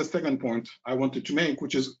 I think, the second point I wanted to make,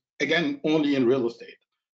 which is again only in real estate.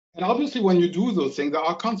 And obviously, when you do those things, there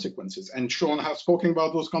are consequences. And Sean has spoken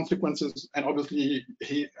about those consequences. And obviously,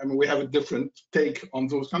 we have a different take on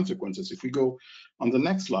those consequences. If we go on the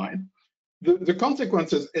next slide, the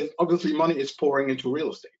consequences is obviously money is pouring into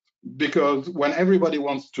real estate, because when everybody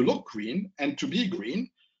wants to look green and to be green,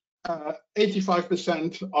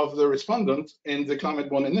 85% of the respondents in the Climate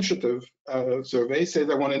Bond Initiative survey say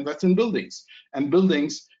they want to invest in buildings, and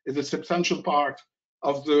buildings is a substantial part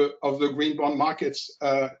of the green bond markets,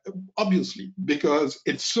 obviously, because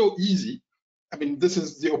it's so easy. I mean, this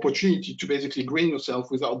is the opportunity to basically green yourself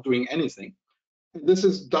without doing anything. And this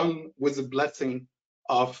is done with the blessing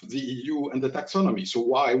of the EU and the taxonomy. So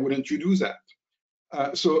why wouldn't you do that?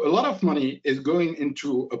 So a lot of money is going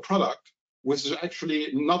into a product which is actually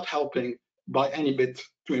not helping by any bit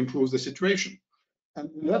to improve the situation. And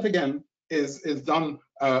that again is done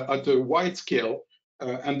at a wide scale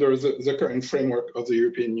under the current framework of the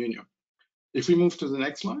European Union. If we move to the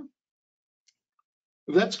next slide,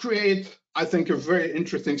 let's create, I think, a very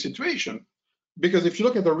interesting situation. Because if you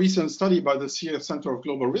look at a recent study by the CS Center of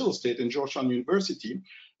Global Real Estate in Georgetown University,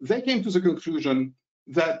 they came to the conclusion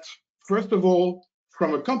that, first of all,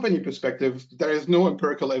 from a company perspective, there is no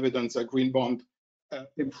empirical evidence that green bond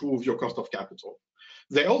improve your cost of capital.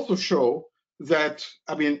 They also show that,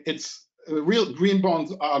 I mean, it's real green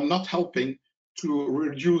bonds are not helping to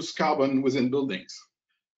reduce carbon within buildings.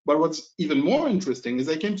 But what's even more interesting is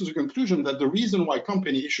they came to the conclusion that the reason why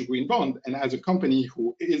companies issue green bond, and as a company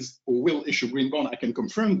who will issue green bond, I can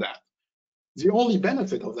confirm that, the only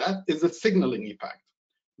benefit of that is the signaling impact.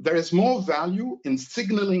 There is more value in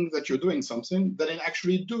signaling that you're doing something than in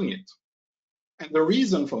actually doing it. And the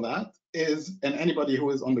reason for that is, and anybody who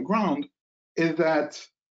is on the ground, is that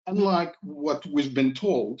unlike what we've been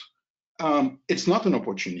told, it's not an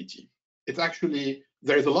opportunity. It's actually,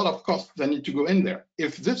 there's a lot of costs that need to go in there.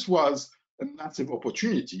 If this was a massive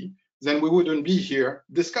opportunity, then we wouldn't be here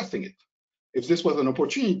discussing it. If this was an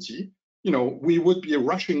opportunity, we would be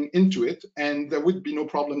rushing into it and there would be no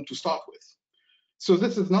problem to start with. So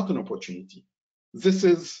this is not an opportunity. This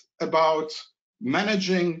is about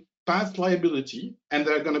managing past liability, and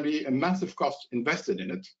there are going to be a massive cost invested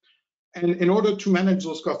in it. And in order to manage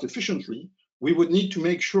those costs efficiently, we would need to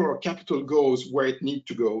make sure capital goes where it needs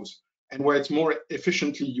to go and where it's more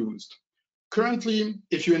efficiently used. Currently,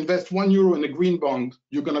 if you invest €1 in a green bond,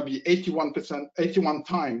 you're going to be 81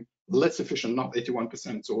 times less efficient, not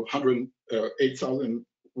 81%, so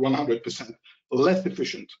 8,100% less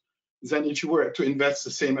efficient than if you were to invest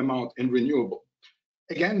the same amount in renewable.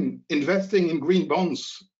 Again, investing in green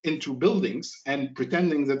bonds into buildings and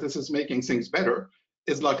pretending that this is making things better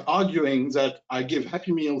is like arguing that I give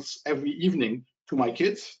Happy Meals every evening to my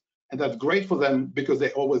kids, and that's great for them because they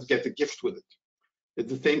always get a gift with it.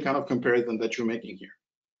 It's the same kind of comparison that you're making here.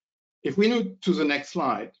 If we move to the next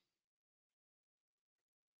slide,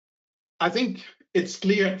 I think it's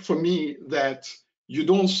clear for me that you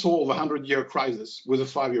don't solve a 100-year crisis with a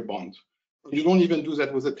 5-year bond. You don't even do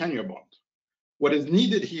that with a 10-year bond. What is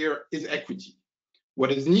needed here is equity.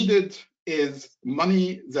 What is needed is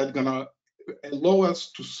money that's gonna allow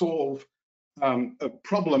us to solve a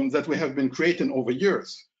problem that we have been creating over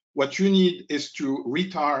years. What you need is to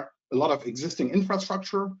retire a lot of existing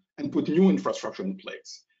infrastructure and put new infrastructure in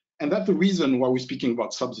place. And that's the reason why we're speaking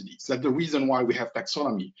about subsidies. That's the reason why we have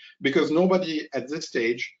taxonomy, because nobody at this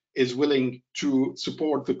stage is willing to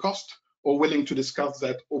support the cost or willing to discuss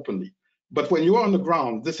that openly. But when you are on the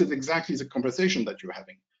ground, this is exactly the conversation that you're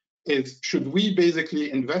having. Is should we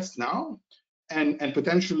basically invest now and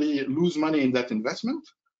potentially lose money in that investment?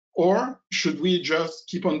 Or should we just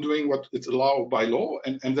keep on doing what is allowed by law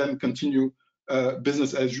and then continue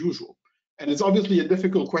business as usual? And it's obviously a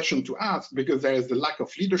difficult question to ask because there is the lack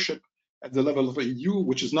of leadership at the level of the EU,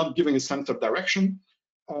 which is not giving a sense of direction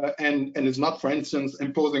and is not, for instance,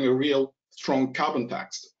 imposing a real strong carbon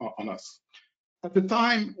tax on us. At the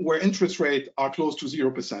time where interest rates are close to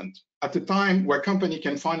 0%, at the time where companies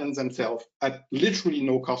can finance themselves at literally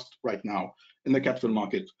no cost right now in the capital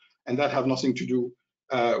market, and that have nothing to do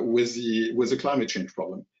with the climate change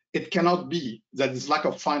problem. It cannot be that this lack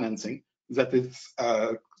of financing that is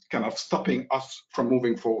kind of stopping us from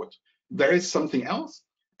moving forward. There is something else,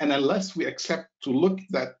 and unless we accept to look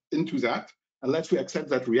into that, unless we accept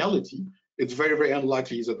that reality, it's very, very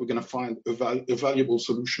unlikely that we're going to find a valuable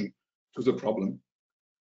solution to the problem.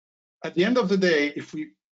 At the end of the day, if we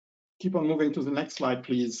keep on moving to the next slide,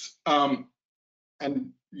 please, and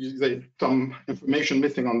there's some information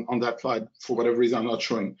missing on that slide for whatever reason I'm not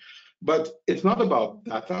showing, but it's not about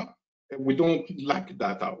data. We don't lack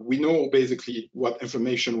data. We know basically what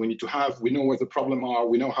information we need to have. We know where the problems are.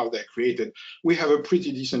 We know how they're created. We have a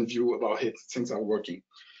pretty decent view about how things are working.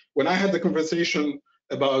 When I had the conversation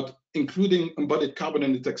about including embodied carbon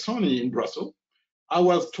in the taxonomy in Brussels, I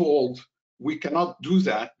was told we cannot do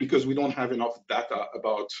that because we don't have enough data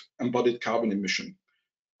about embodied carbon emission.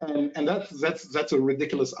 And that's a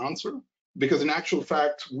ridiculous answer, because in actual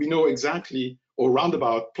fact, we know exactly, or round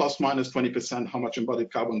about plus minus 20% how much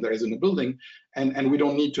embodied carbon there is in a building, and we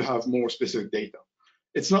don't need to have more specific data.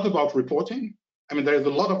 It's not about reporting. I mean, there is a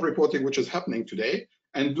lot of reporting which is happening today,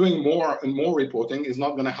 and doing more and more reporting is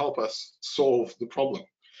not going to help us solve the problem.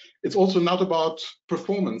 It's also not about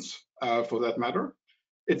performance, for that matter.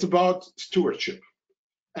 It's about stewardship.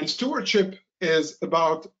 And stewardship is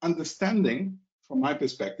about understanding, from my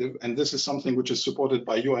perspective, and this is something which is supported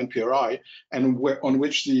by UNPRI, and on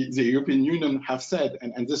which the European Union have said,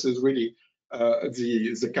 and this is really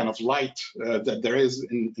the kind of light that there is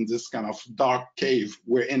in this kind of dark cave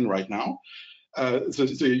we're in right now.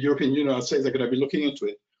 The European Union says they're going to be looking into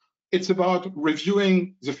it. It's about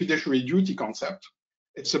reviewing the fiduciary duty concept.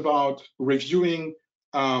 It's about reviewing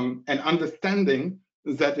and understanding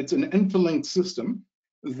that it's an interlinked system,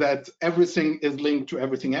 that everything is linked to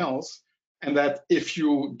everything else, and that if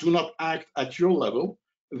you do not act at your level,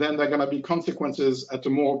 then there are going to be consequences at a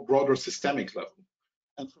more broader systemic level.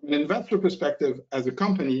 And from an investor perspective, as a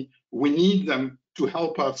company, we need them to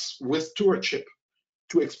help us with stewardship,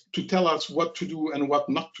 to tell us what to do and what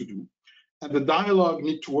not to do. And the dialogue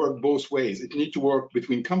needs to work both ways. It needs to work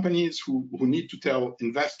between companies who need to tell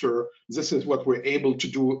investor, this is what we're able to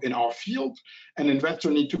do in our field, and investor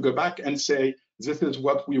need to go back and say, this is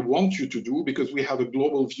what we want you to do, because we have a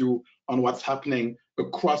global view on what's happening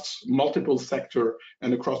across multiple sectors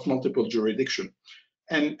and across multiple jurisdictions.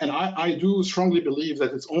 And I do strongly believe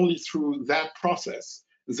that it's only through that process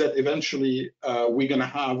that eventually we're going to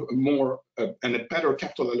have a more and a better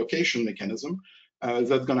capital allocation mechanism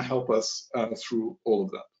that's going to help us through all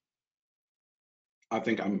of that. I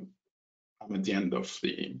think I'm at the end of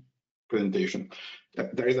the presentation.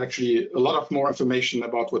 There is actually a lot of more information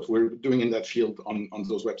about what we're doing in that field on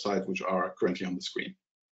those websites, which are currently on the screen.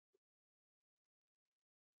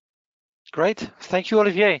 Great, thank you,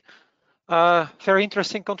 Olivier. Very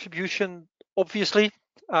interesting contribution, obviously,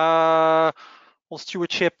 on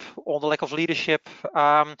stewardship, on the lack of leadership.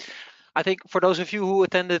 I think for those of you who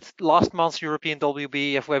attended last month's European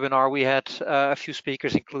WBEF webinar, we had a few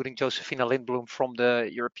speakers, including Josephina Lindblom from the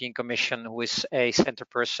European Commission, who is a center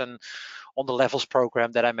person on the Levels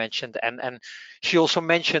program that I mentioned. And she also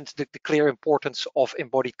mentioned the clear importance of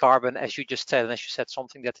embodied carbon, as you just said, and as you said,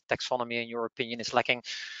 something that the taxonomy, in your opinion, is lacking.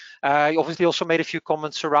 You obviously also made a few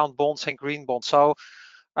comments around bonds and green bonds. So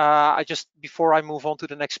before I move on to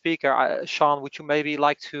the next speaker, Sean, would you maybe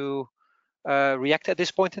like to react at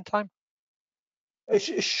this point in time?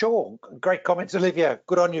 Sure, great comments, Olivia.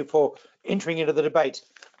 Good on you for entering into the debate.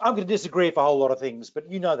 I'm going to disagree with a whole lot of things, but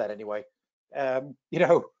you know that anyway. You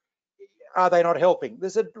know, are they not helping?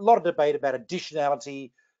 There's a lot of debate about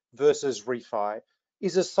additionality versus refi.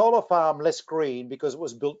 Is a solar farm less green because it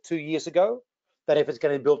was built 2 years ago than if it's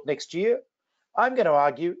going to be built next year? I'm going to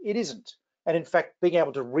argue it isn't. And in fact, being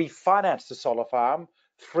able to refinance the solar farm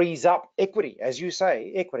frees up equity, as you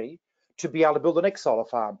say, equity, to be able to build the next solar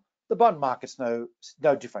farm. The bond market's no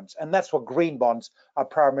difference. And that's what green bonds are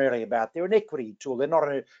primarily about. They're an equity tool. They're not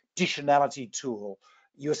an additionality tool.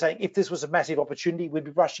 You're saying if this was a massive opportunity, we'd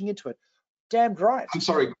be rushing into it. Damned right. I'm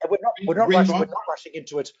sorry. And we're not rushing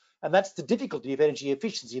into it. And that's the difficulty of energy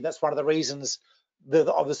efficiency. And that's one of the reasons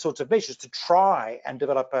of the sorts of measures to try and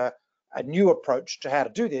develop a new approach to how to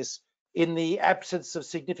do this in the absence of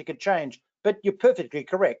significant change. But you're perfectly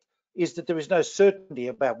correct, is that there is no certainty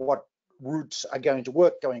about what routes are going to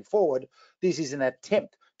work going forward. This is an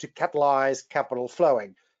attempt to catalyze capital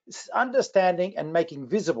flowing. Understanding and making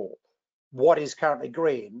visible what is currently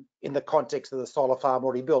green in the context of the solar farm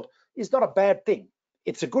already built is not a bad thing.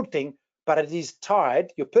 It's a good thing, but it is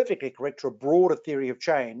tied, you're perfectly correct, to a broader theory of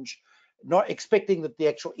change, not expecting that the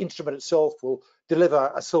actual instrument itself will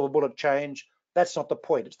deliver a silver bullet change. That's not the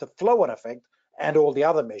point. It's the flow-on effect and all the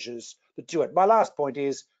other measures that do it. My last point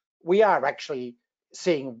is we are actually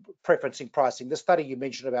seeing preferencing pricing. The study you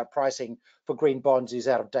mentioned about pricing for green bonds is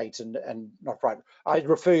out of date and not right. I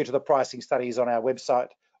refer you to the pricing studies on our website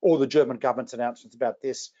or the German government's announcements about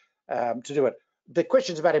this to do it. The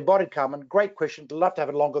questions about embodied carbon, great question. I'd love to have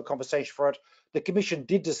a longer conversation for it. The Commission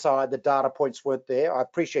did decide the data points weren't there. I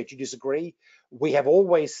appreciate you disagree. We have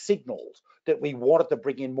always signalled that we wanted to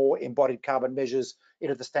bring in more embodied carbon measures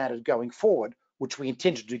into the standard going forward, which we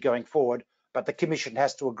intend to do going forward, but the Commission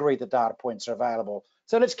has to agree the data points are available.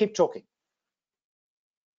 So let's keep talking.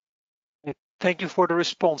 Thank you for the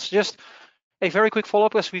response. Just a very quick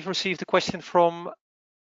follow-up, as we've received a question from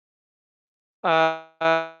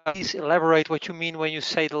please elaborate what you mean when you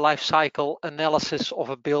say the life cycle analysis of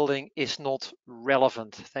a building is not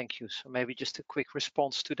relevant. Thank you. So maybe just a quick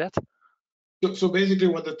response to that. So basically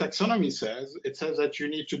what the taxonomy says, it says that you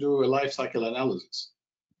need to do a life cycle analysis,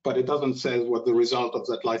 but it doesn't say what the result of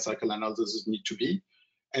that life cycle analysis need to be.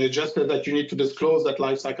 And it just says that you need to disclose that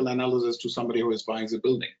life cycle analysis to somebody who is buying the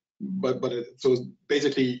building. So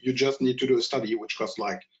basically you just need to do a study which costs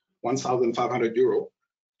like 1,500 euro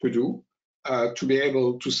to do, to be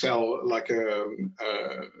able to sell like a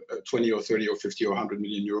 20 or 30 or 50 or 100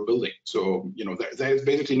 million euro building. So, you know, there is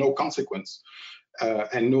basically no consequence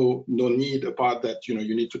and no need apart that, you know,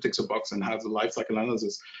 you need to tick a box and have the life cycle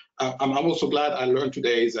analysis. I'm also glad I learned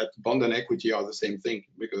today that bond and equity are the same thing,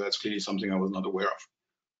 because that's clearly something I was not aware of.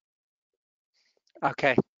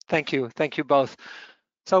 Okay, thank you both.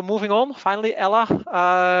 So moving on, finally,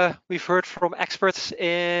 Ella, we've heard from experts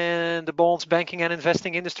in the bonds, banking and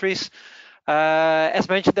investing industries. As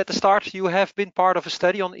mentioned at the start, you have been part of a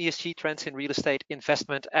study on ESG trends in real estate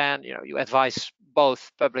investment, and you advise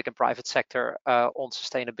both public and private sector on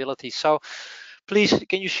sustainability. So please,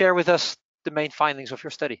 can you share with us the main findings of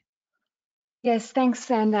your study? Yes, thanks,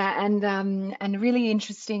 Sander, and really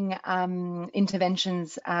interesting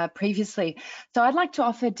interventions previously. So I'd like to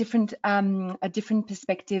offer a different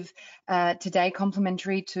perspective today,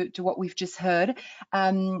 complementary to what we've just heard,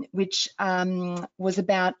 which was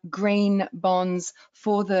about green bonds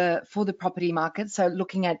for the property market. So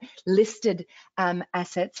looking at listed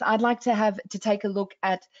assets, I'd like to take a look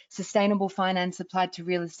at sustainable finance applied to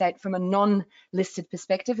real estate from a non-listed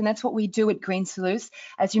perspective, and that's what we do at Green Solutions.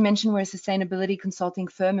 As you mentioned, we're a sustainability consulting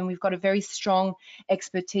firm, and we've got a very strong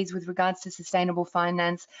expertise with regards to sustainable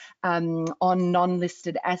finance on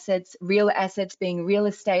non-listed assets, real assets being real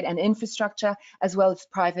estate and infrastructure, as well as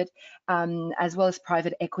private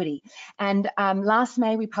equity. And last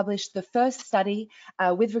May, we published the first study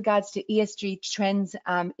with regards to ESG trends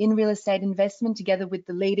in real estate investment, together with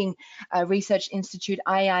the leading research institute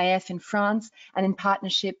IIF in France, and in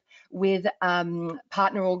partnership with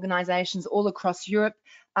partner organizations all across Europe,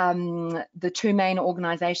 the two main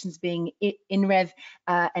organizations being INREV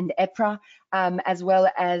and EPRA, as well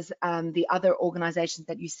as the other organizations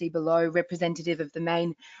that you see below, representative of the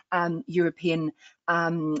main European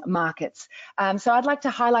markets. So I'd like to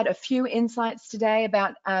highlight a few insights today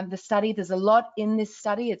about the study. There's a lot in this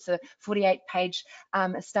study. It's a 48-page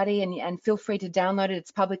study, and feel free to download it.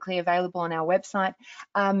 It's publicly available on our website.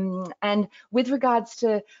 And with regards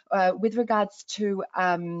to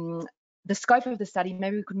the scope of the study,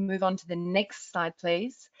 maybe we could move on to the next slide,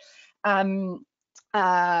 please.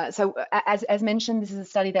 So as mentioned, this is a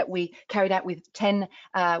study that we carried out with 10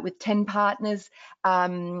 partners.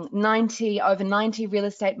 Over 90 real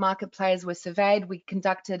estate market players were surveyed. We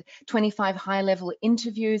conducted 25 high-level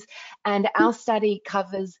interviews, and our study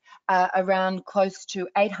covers around close to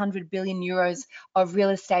 800 billion euros of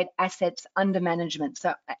real estate assets under management.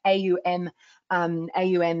 So AUMs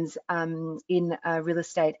in real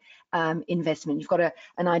estate investment. You've got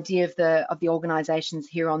an idea of the organisations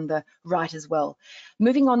here on the right as well.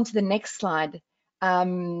 Moving on to the next slide.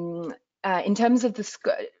 In terms of the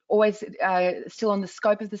still on the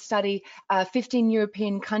scope of the study, 15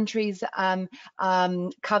 European countries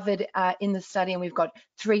covered in the study, and we've got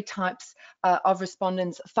 3 types of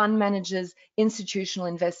respondents: fund managers, institutional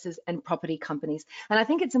investors, and property companies. And I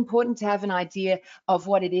think it's important to have an idea of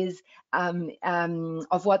what it is,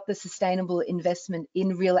 of what the sustainable investment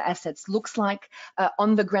in real assets looks like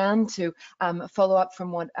on the ground, to follow up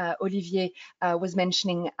from what Olivier was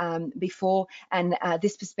mentioning before, and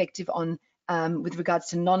this perspective on with regards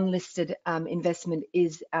to non-listed investment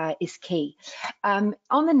is key. On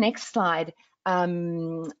the next slide,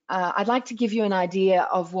 I'd like to give you an idea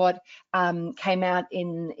of what came out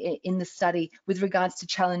in the study with regards to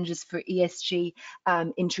challenges for ESG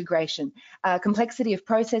integration. Complexity of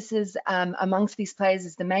processes amongst these players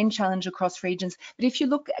is the main challenge across regions. But if you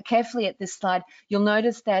look carefully at this slide, you'll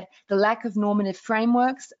notice that the lack of normative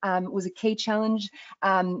frameworks was a key challenge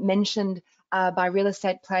mentioned by real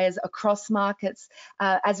estate players across markets,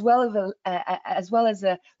 as well as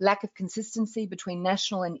a lack of consistency between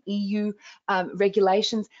national and EU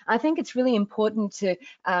regulations. I think it's really important to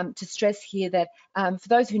stress here that for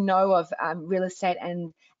those who know of real estate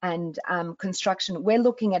and construction, we're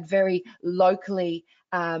looking at very locally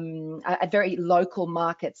at very local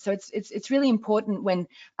markets. So it's really important when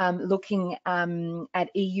looking at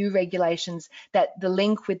EU regulations that the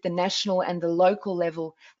link with the national and the local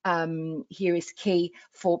level here is key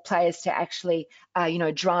for players to actually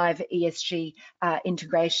drive ESG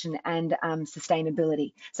integration and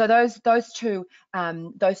sustainability. So those two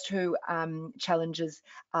challenges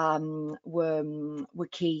were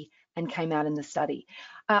key and came out in the study.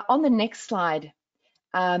 On the next slide,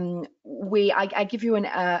 I give you an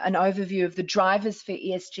overview of the drivers for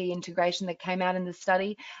ESG integration that came out in the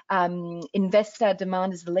study. Investor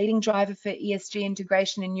demand is the leading driver for ESG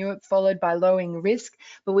integration in Europe, followed by lowering risk.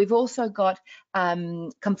 But we've also got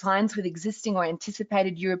compliance with existing or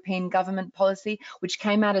anticipated European government policy, which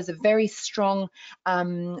came out as a very strong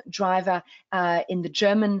driver in the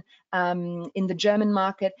German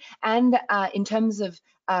market. And in terms of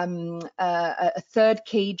a third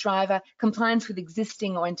key driver, compliance with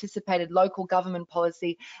existing or anticipated local government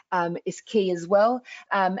policy is key as well.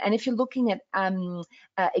 And if you're looking at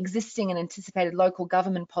existing and anticipated local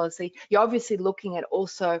government policy, you're obviously looking at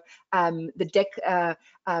also the deck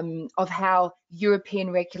of how European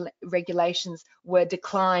regulations were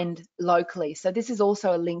declined locally. So this is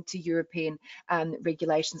also a link to European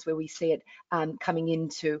regulations, where we see it coming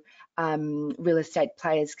into real estate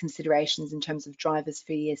players' considerations in terms of drivers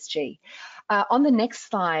for ESG. On the next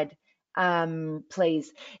slide,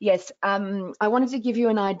 please. Yes, I wanted to give you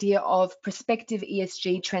an idea of prospective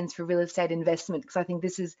ESG trends for real estate investment, because I think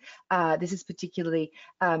this is particularly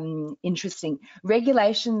interesting.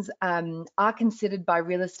 Regulations are considered by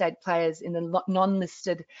real estate players in the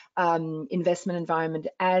non-listed investment environment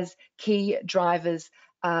as key drivers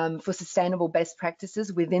for sustainable best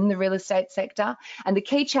practices within the real estate sector. And the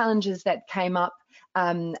key challenges that came up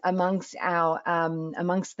amongst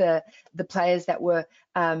the players that were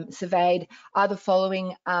surveyed are the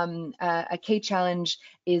following. A key challenge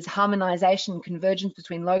is harmonisation, convergence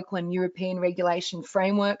between local and European regulation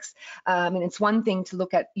frameworks. And it's one thing to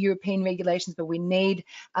look at European regulations, but we need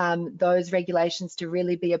those regulations to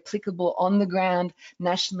really be applicable on the ground,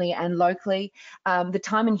 nationally and locally. The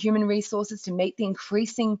time and human resources to meet the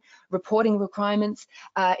increasing reporting requirements.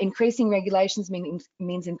 Increasing regulations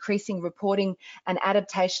means increasing reporting and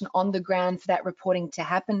adaptation on the ground for that reporting to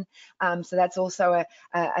happen. So that's also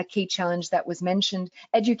a key challenge that was mentioned.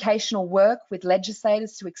 Educational work with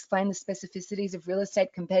legislators to explain the specificities of real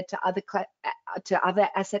estate compared to other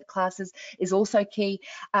asset classes is also key.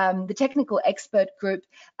 The technical expert group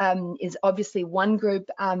is obviously one group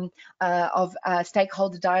of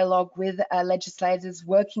stakeholder dialogue with legislators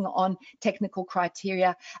working on technical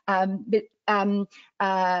criteria. But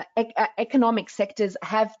economic sectors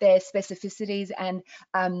have their specificities, and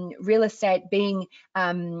real estate being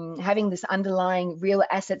having this underlying real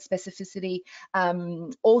asset specificity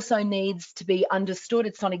also needs to be understood.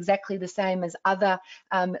 It's not exactly the same as other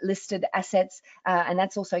listed assets, and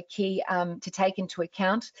that's also key to take into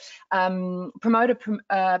account. Promote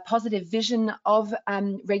a positive vision of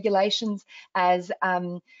regulations as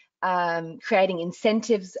creating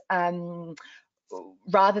incentives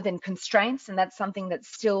rather than constraints, and that's something that's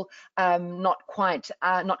still not quite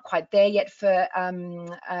there yet for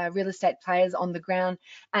real estate players on the ground.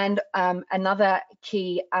 And another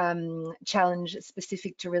key challenge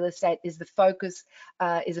specific to real estate is the focus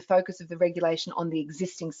of the regulation on the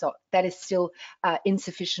existing stock. That is still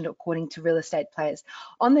insufficient according to real estate players.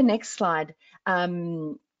 On the next slide,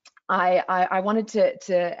 I wanted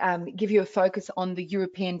to give you a focus on the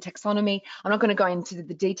European taxonomy. I'm not going to go into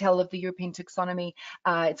the detail of the European taxonomy.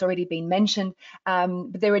 It's already been mentioned,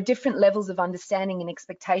 but there are different levels of understanding and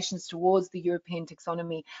expectations towards the European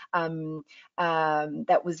taxonomy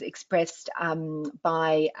that was expressed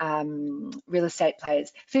by real estate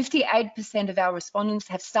players. 58% of our respondents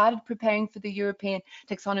have started preparing for the European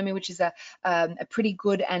taxonomy, which is a pretty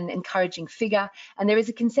good and encouraging figure. And there is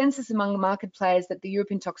a consensus among market players that the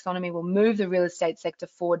European taxonomy will move the real estate sector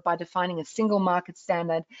forward by defining a single market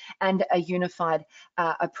standard and a unified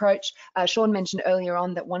approach. Sean mentioned earlier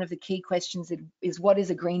on that one of the key questions is what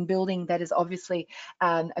is a green building? That is obviously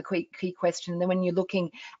a key question. And then when you're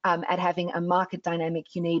looking at having a market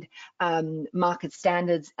dynamic, you need market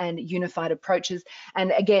standards and unified approaches.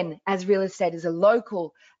 And again, as real estate is a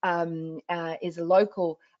local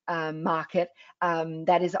market,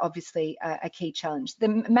 that is obviously a key challenge. The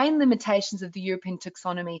main limitations of the European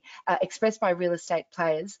taxonomy expressed by real estate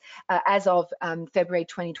players as of February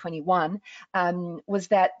 2021 was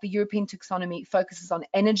that the European taxonomy focuses on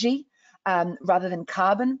energy rather than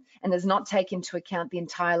carbon, and does not take into account the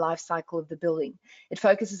entire life cycle of the building. It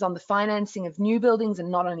focuses on the financing of new buildings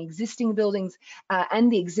and not on existing buildings,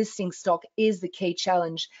 and the existing stock is the key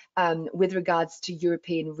challenge with regards to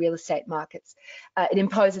European real estate markets. It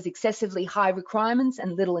imposes excessively high requirements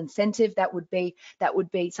and little incentive. That would be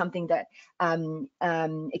something that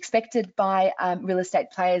expected by real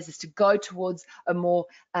estate players, is to go towards a more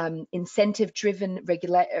incentive-driven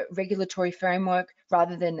regulatory framework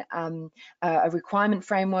rather than a requirement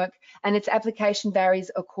framework, and its application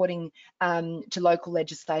varies according to local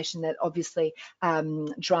legislation that obviously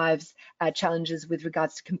drives challenges with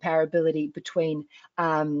regards to comparability between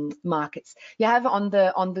markets. You have on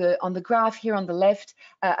the graph here on the left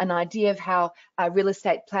an idea of how real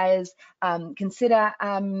estate players consider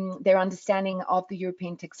their understanding of the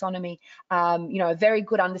European taxonomy. A very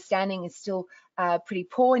good understanding is still pretty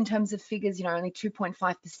poor in terms of figures. Only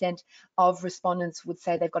 2.5% of respondents would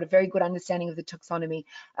say they've got a very good understanding of the taxonomy.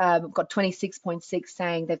 We've got 26.6%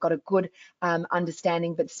 saying they've got a good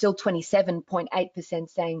understanding, but still 27.8%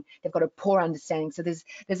 saying they've got a poor understanding. So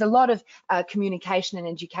there's a lot of communication and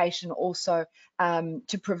education also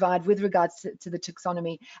to provide with regards to the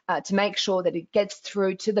taxonomy to make sure that it gets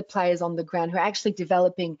through to the players on the ground who are actually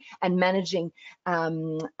developing and managing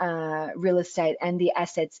real estate and the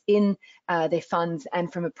assets in their funds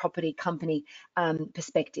and from a property company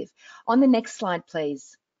perspective. On the next slide,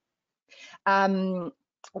 please.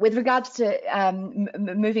 With regards to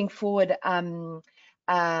moving forward,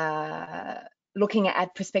 looking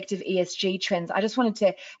at prospective ESG trends, I just wanted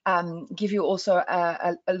to give you also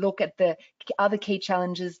a look at the other key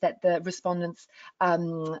challenges that the respondents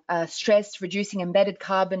stressed: reducing embedded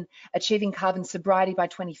carbon, achieving carbon sobriety by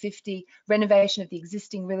 2050, renovation of the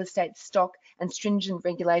existing real estate stock, and stringent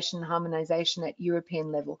regulation and harmonization at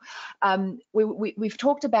European level. We've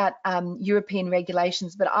talked about European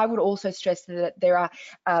regulations, but I would also stress that there are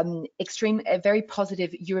very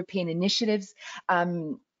positive European initiatives.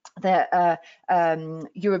 The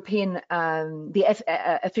European,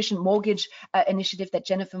 efficient mortgage initiative that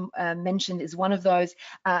Jennifer mentioned is one of those,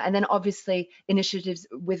 and then obviously initiatives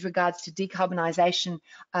with regards to decarbonisation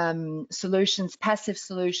solutions, passive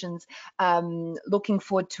solutions, looking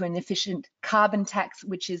forward to an efficient carbon tax,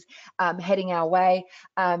 which is heading our way,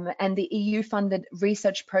 and the EU-funded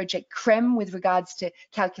research project CREM with regards to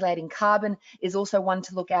calculating carbon is also one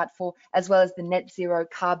to look out for, as well as the net zero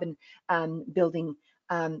carbon building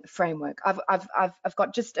framework. I've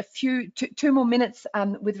got just two more minutes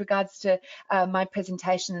with regards to my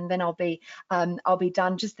presentation, and then I'll be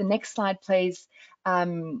done. Just the next slide, please,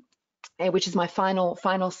 which is my final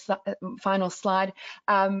slide.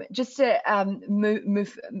 Just to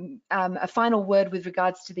move a final word with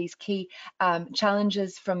regards to these key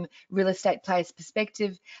challenges from real estate players'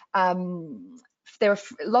 perspective. there are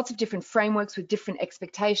lots of different frameworks with different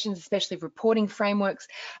expectations, especially reporting frameworks.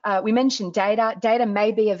 We mentioned data. Data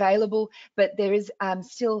may be available, but there is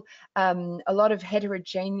still a lot of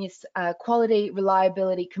heterogeneous quality,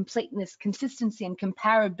 reliability, completeness, consistency, and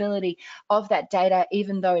comparability of that data,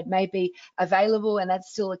 even though it may be available, and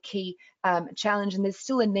that's still a key challenge. And there's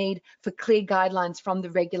still a need for clear guidelines from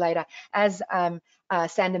the regulator. As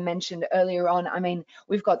Sander mentioned earlier on, I mean,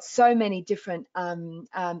 we've got so many different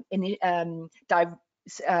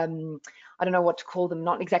I don't know what to call them,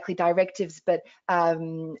 not exactly directives, but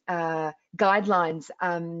guidelines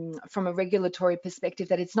from a regulatory perspective,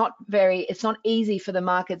 that it's not easy for the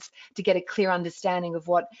markets to get a clear understanding of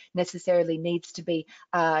what necessarily needs to be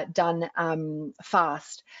done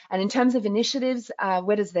fast. And in terms of initiatives,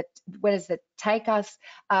 where does that take us?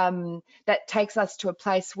 That takes us to a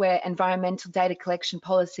place where environmental data collection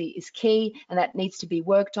policy is key, and that needs to be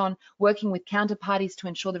worked on, working with counterparties to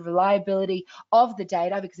ensure the reliability of the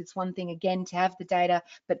data, because it's one thing, again, to have the data,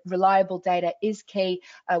 but reliable data is key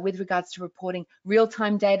with regards to reporting.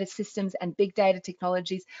 Real-time data systems and big data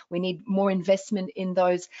technologies, we need more investment in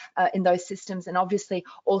those systems, and obviously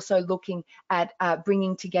also looking at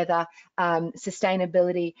bringing together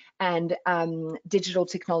sustainability and digital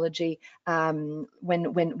technology when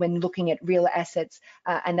looking at real assets,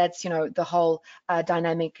 and that's, you know, the whole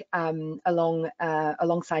dynamic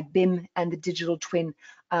alongside BIM and the digital twin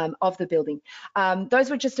of the building. Those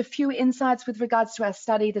were just a few insights with regards to our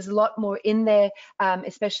study. There's a lot more in there,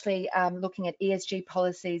 especially looking at ESG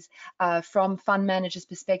policies from fund managers'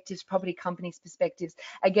 perspectives, property companies' perspectives.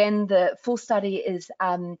 Again, the full study is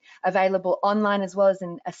available online, as well as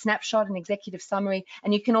in a snapshot, an executive summary,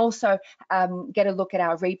 and you can also get a look at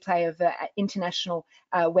our replay of an international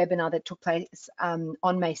webinar that took place on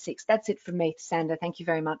May 6th. That's it from me, Sander. Thank you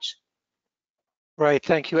very much. Great,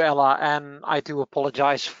 thank you, Ella. And I do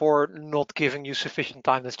apologize for not giving you sufficient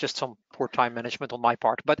time. That's just some poor time management on my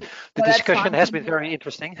part. But the discussion has been very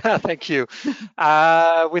interesting. Thank you.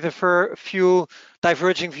 With a few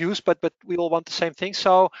diverging views, but we all want the same thing.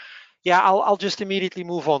 So yeah, I'll just immediately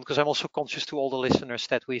move on, because I'm also conscious to all the listeners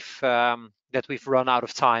that we've run out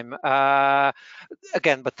of time.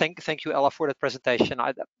 Again, but thank you, Ella, for that presentation.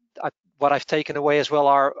 What I've taken away as well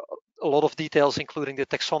are a lot of details, including the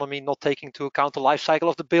taxonomy, not taking into account the life cycle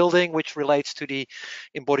of the building, which relates to the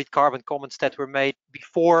embodied carbon comments that were made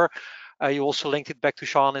before. You also linked it back to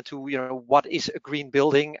Sean into, you know, what is a green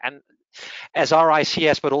building, and as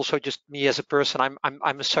RICS, but also just me as a person,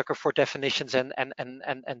 I'm a sucker for definitions and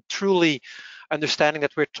truly understanding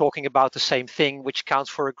that we're talking about the same thing, which counts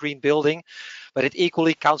for a green building, but it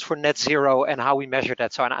equally counts for net zero and how we measure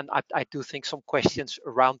that. So, and I do think some questions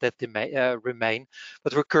around that remain,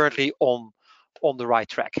 but we're currently on the right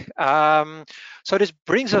track. So this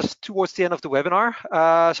brings us towards the end of the webinar.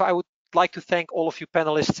 So I would like to thank all of you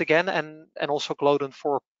panelists again, and also Glodon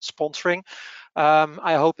for sponsoring.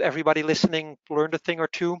 I hope everybody listening learned a thing or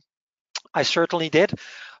two. I certainly did.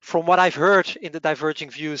 From what I've heard in the diverging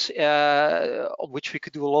views, on which we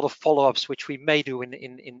could do a lot of follow-ups, which we may do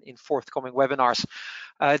in forthcoming webinars,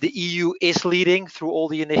 the EU is leading through all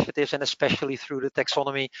the initiatives, and especially through the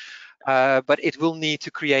taxonomy, but it will need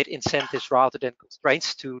to create incentives rather than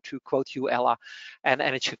constraints, to quote you, Ella, and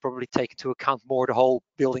it should probably take into account more the whole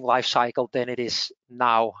building life cycle than it is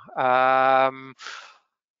now.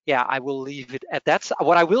 Yeah, I will leave it at that.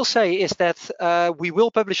 What I will say is that we will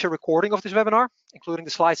publish a recording of this webinar, including the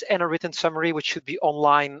slides and a written summary, which should be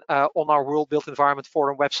online on our World Built Environment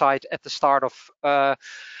Forum website at the start of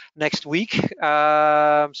next week.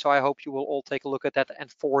 So I hope you will all take a look at that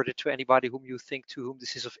and forward it to anybody whom you think to whom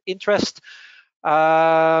this is of interest.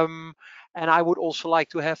 And I would also like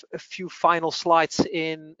to have a few final slides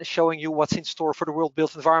in showing you what's in store for the World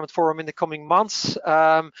Built Environment Forum in the coming months.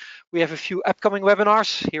 We have a few upcoming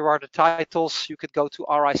webinars. Here are the titles. You could go to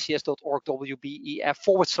rics.org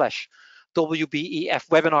WBEF/WBEF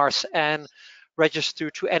webinars and register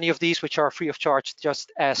to any of these, which are free of charge,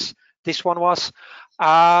 just as this one was.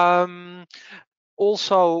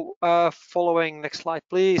 Also, following, next slide,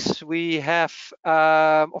 please. We have,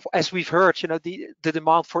 as we've heard, you know, the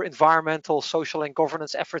demand for environmental, social, and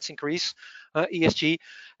governance efforts increase, ESG,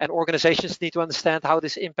 and organizations need to understand how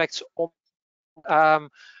this impacts on.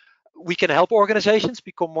 We can help organizations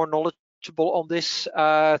become more knowledgeable on this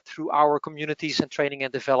through our communities and training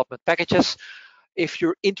and development packages. If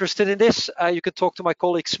you're interested in this, you can talk to my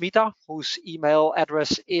colleague Smita, whose email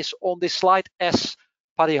address is on this slide,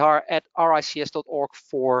 padihar@rics.org,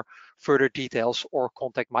 for further details, or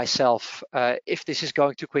contact myself if this is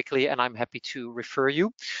going too quickly, and I'm happy to refer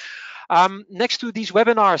you. Next to these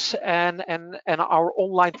webinars and our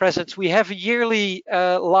online presence, we have a yearly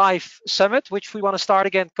live summit, which we want to start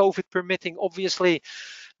again, COVID permitting, obviously,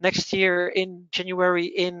 next year in January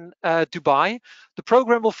in Dubai. The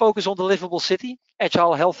program will focus on the livable city,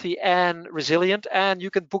 agile, healthy, and resilient. And you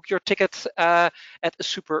can book your ticket at a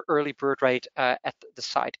super early bird rate at the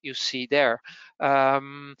site you see there.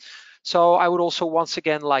 So I would also once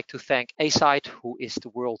again like to thank A-Site, who is the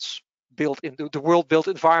World Built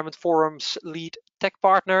Environment Forum's lead tech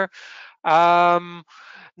partner.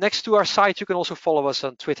 Next to our site, you can also follow us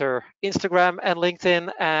on Twitter, Instagram, and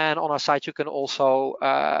LinkedIn. And on our site, you can also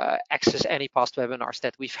access any past webinars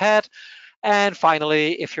that we've had. And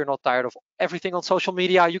finally, if you're not tired of everything on social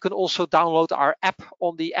media, you can also download our app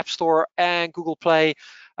on the App Store and Google Play,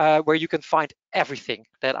 where you can find everything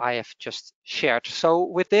that I have just shared. So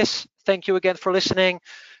with this, thank you again for listening.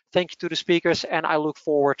 Thank you to the speakers, and I look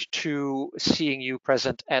forward to seeing you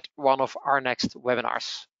present at one of our next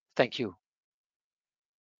webinars. Thank you.